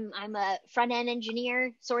 so I'm a front end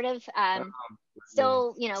engineer, sort of.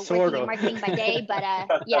 Still, working in marketing by day, but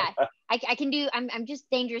yeah, I can do. I'm just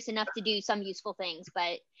dangerous enough to do some useful things.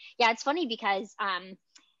 But yeah, it's funny because I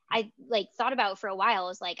thought about for a while. I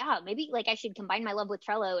was like, maybe I should combine my love with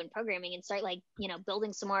Trello and programming and start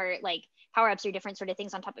building some more power ups or different sort of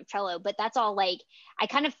things on top of Trello. But that's all I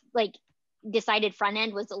kind of decided front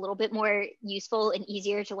end was a little bit more useful and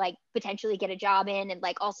easier to potentially get a job in, and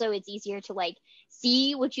also it's easier to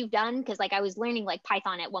see what you've done, because I was learning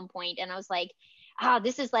Python at one point, and I was like,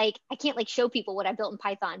 this is I can't show people what I built in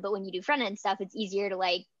Python, but when you do front end stuff, it's easier to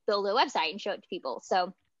build a website and show it to people.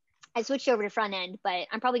 So I switched over to front end, but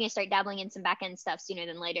I'm probably gonna start dabbling in some back end stuff sooner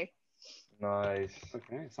than later. Nice.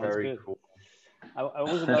 Okay, sounds Very good. cool. I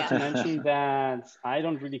was about to mention that I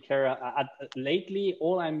don't really care. Lately,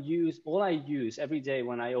 all I use every day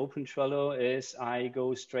when I open Trello is I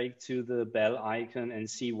go straight to the bell icon and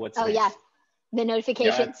see what's next. Yeah, the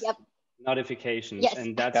notifications. Yep. Notifications. Yes.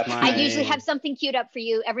 And that's my. I usually have something queued up for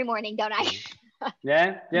you every morning, don't I?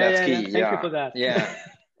 That's key. Thank you for that. Yeah.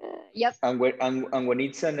 Yep. And when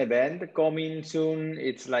it's an event coming soon,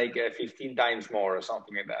 it's 15 times more or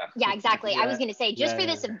something like that. Yeah, exactly. I was going to say, just for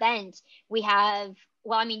this event, we have,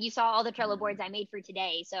 you saw all the Trello boards I made for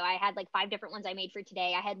today. So I had 5 different ones I made for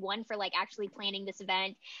today. I had one for actually planning this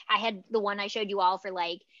event. I had the one I showed you all for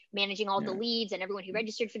managing all the leads and everyone who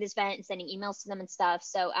registered for this event and sending emails to them and stuff.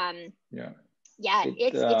 So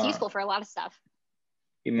it's useful for a lot of stuff.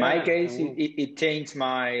 In my case, it changed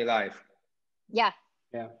my life. Yeah.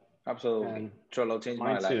 Yeah. Absolutely. Trello changed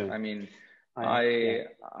my life. Too. I mean, I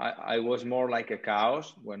was more like a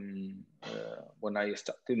chaos when I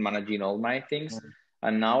started managing all my things.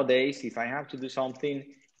 And nowadays, if I have to do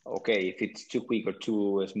something, okay, if it's too quick or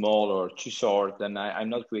too small or too short, then I'm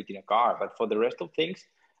not creating a card. But for the rest of things,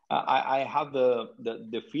 I have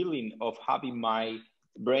the feeling of having my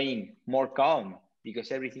brain more calm,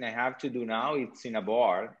 because everything I have to do now, it's in a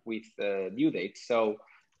board with due dates. So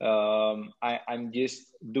I'm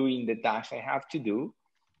just doing the tasks I have to do,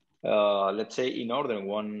 let's say in order,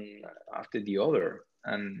 one after the other.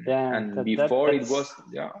 And before it was,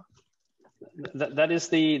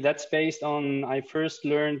 that's based on, I first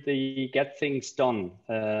learned the get things done.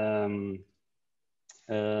 Getting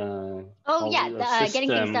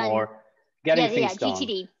things done. Or getting things done.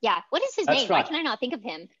 GTD. Yeah. What is his name? Right. Why can I not think of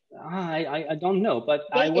him? I don't know, but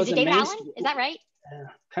I was amazed. David Allen? Is that right?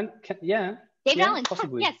 Yeah. David Yeah, Allen.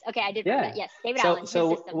 possibly. Yes. Okay, I did remember that. Yes, David Allen. His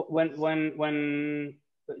So system. when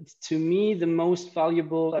to me the most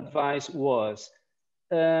valuable advice was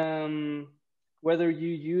whether you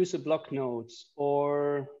use a block notes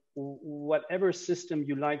or whatever system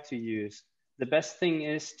you like to use, the best thing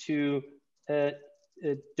is to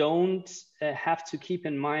don't have to keep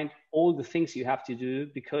in mind all the things you have to do,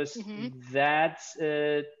 because that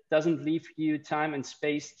doesn't leave you time and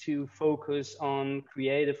space to focus on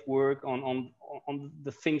creative work, on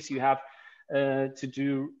the things you have to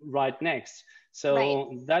do right next.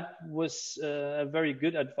 So that was a very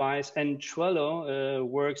good advice, and Trello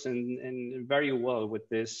works in very well with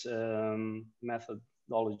this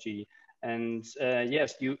methodology. And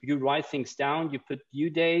yes, you write things down, you put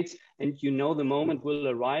due dates, and you know the moment will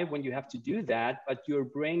arrive when you have to do that, but your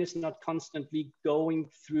brain is not constantly going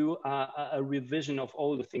through a revision of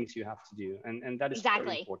all the things you have to do. And that is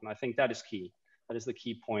very important. I think that is key. That is the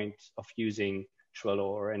key point of using Trello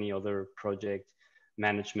or any other project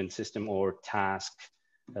management system or task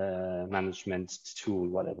management tool,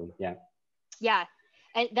 whatever. Yeah,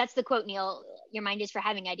 and that's the quote, Neil. Your mind is for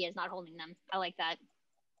having ideas, not holding them. I like that.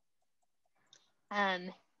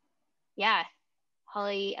 Yeah,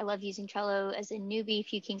 Holly, I love using Trello as a newbie.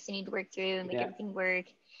 Few kinks I need to work through and make everything work.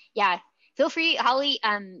 Yeah, feel free, Holly.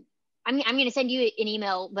 I'm going to send you an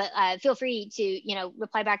email, but feel free to,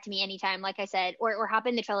 reply back to me anytime, like I said, or hop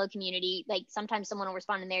in the Trello community. Like sometimes someone will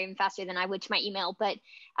respond in there even faster than I would to my email. But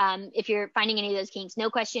if you're finding any of those kinks, no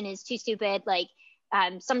question is too stupid. Like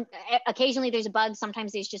occasionally there's a bug.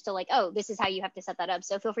 Sometimes there's just oh, this is how you have to set that up.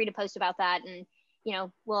 So feel free to post about that, and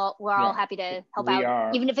we're all happy to help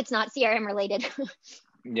out, even if it's not CRM related.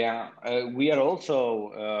 Yeah, we are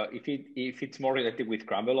also, if it's more related with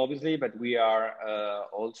Crumble, obviously, but we are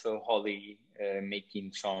also, Holly,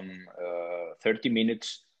 making some 30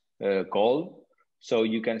 minutes call. So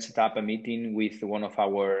you can set up a meeting with one of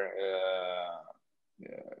our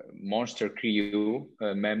monster crew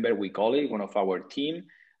member, we call it, one of our team,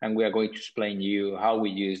 and we are going to explain you how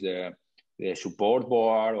we use the support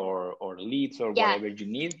board or leads or whatever you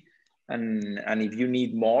need. And if you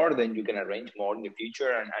need more, then you can arrange more in the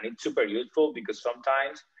future. And it's super useful because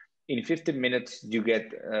sometimes in 15 minutes, you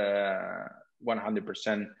get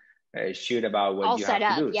 100% sure about what you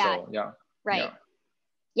have to do. Yeah. So, yeah. Right.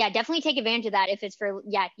 Yeah, definitely take advantage of that. If it's for,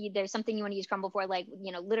 there's something you want to use Crumble for, like,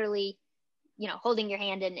 literally, holding your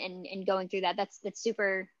hand and going through that. That's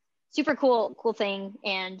super, super cool thing.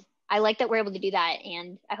 And I like that we're able to do that.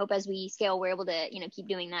 And I hope as we scale, we're able to, keep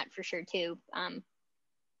doing that for sure too.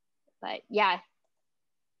 But yeah.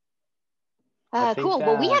 Cool.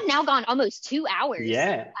 Well, we have now gone almost 2 hours.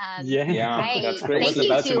 Yeah. Right. That's great. Thank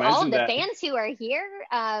you to all of the fans who are here.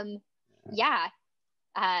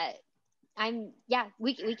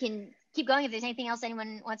 We can keep going if there's anything else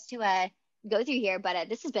anyone wants to go through here, but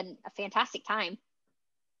this has been a fantastic time.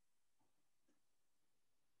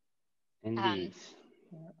 Indeed.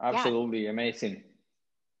 Absolutely amazing.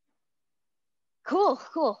 Cool.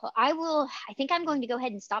 I think I'm going to go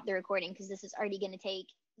ahead and stop the recording because this is already going to take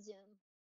Zoom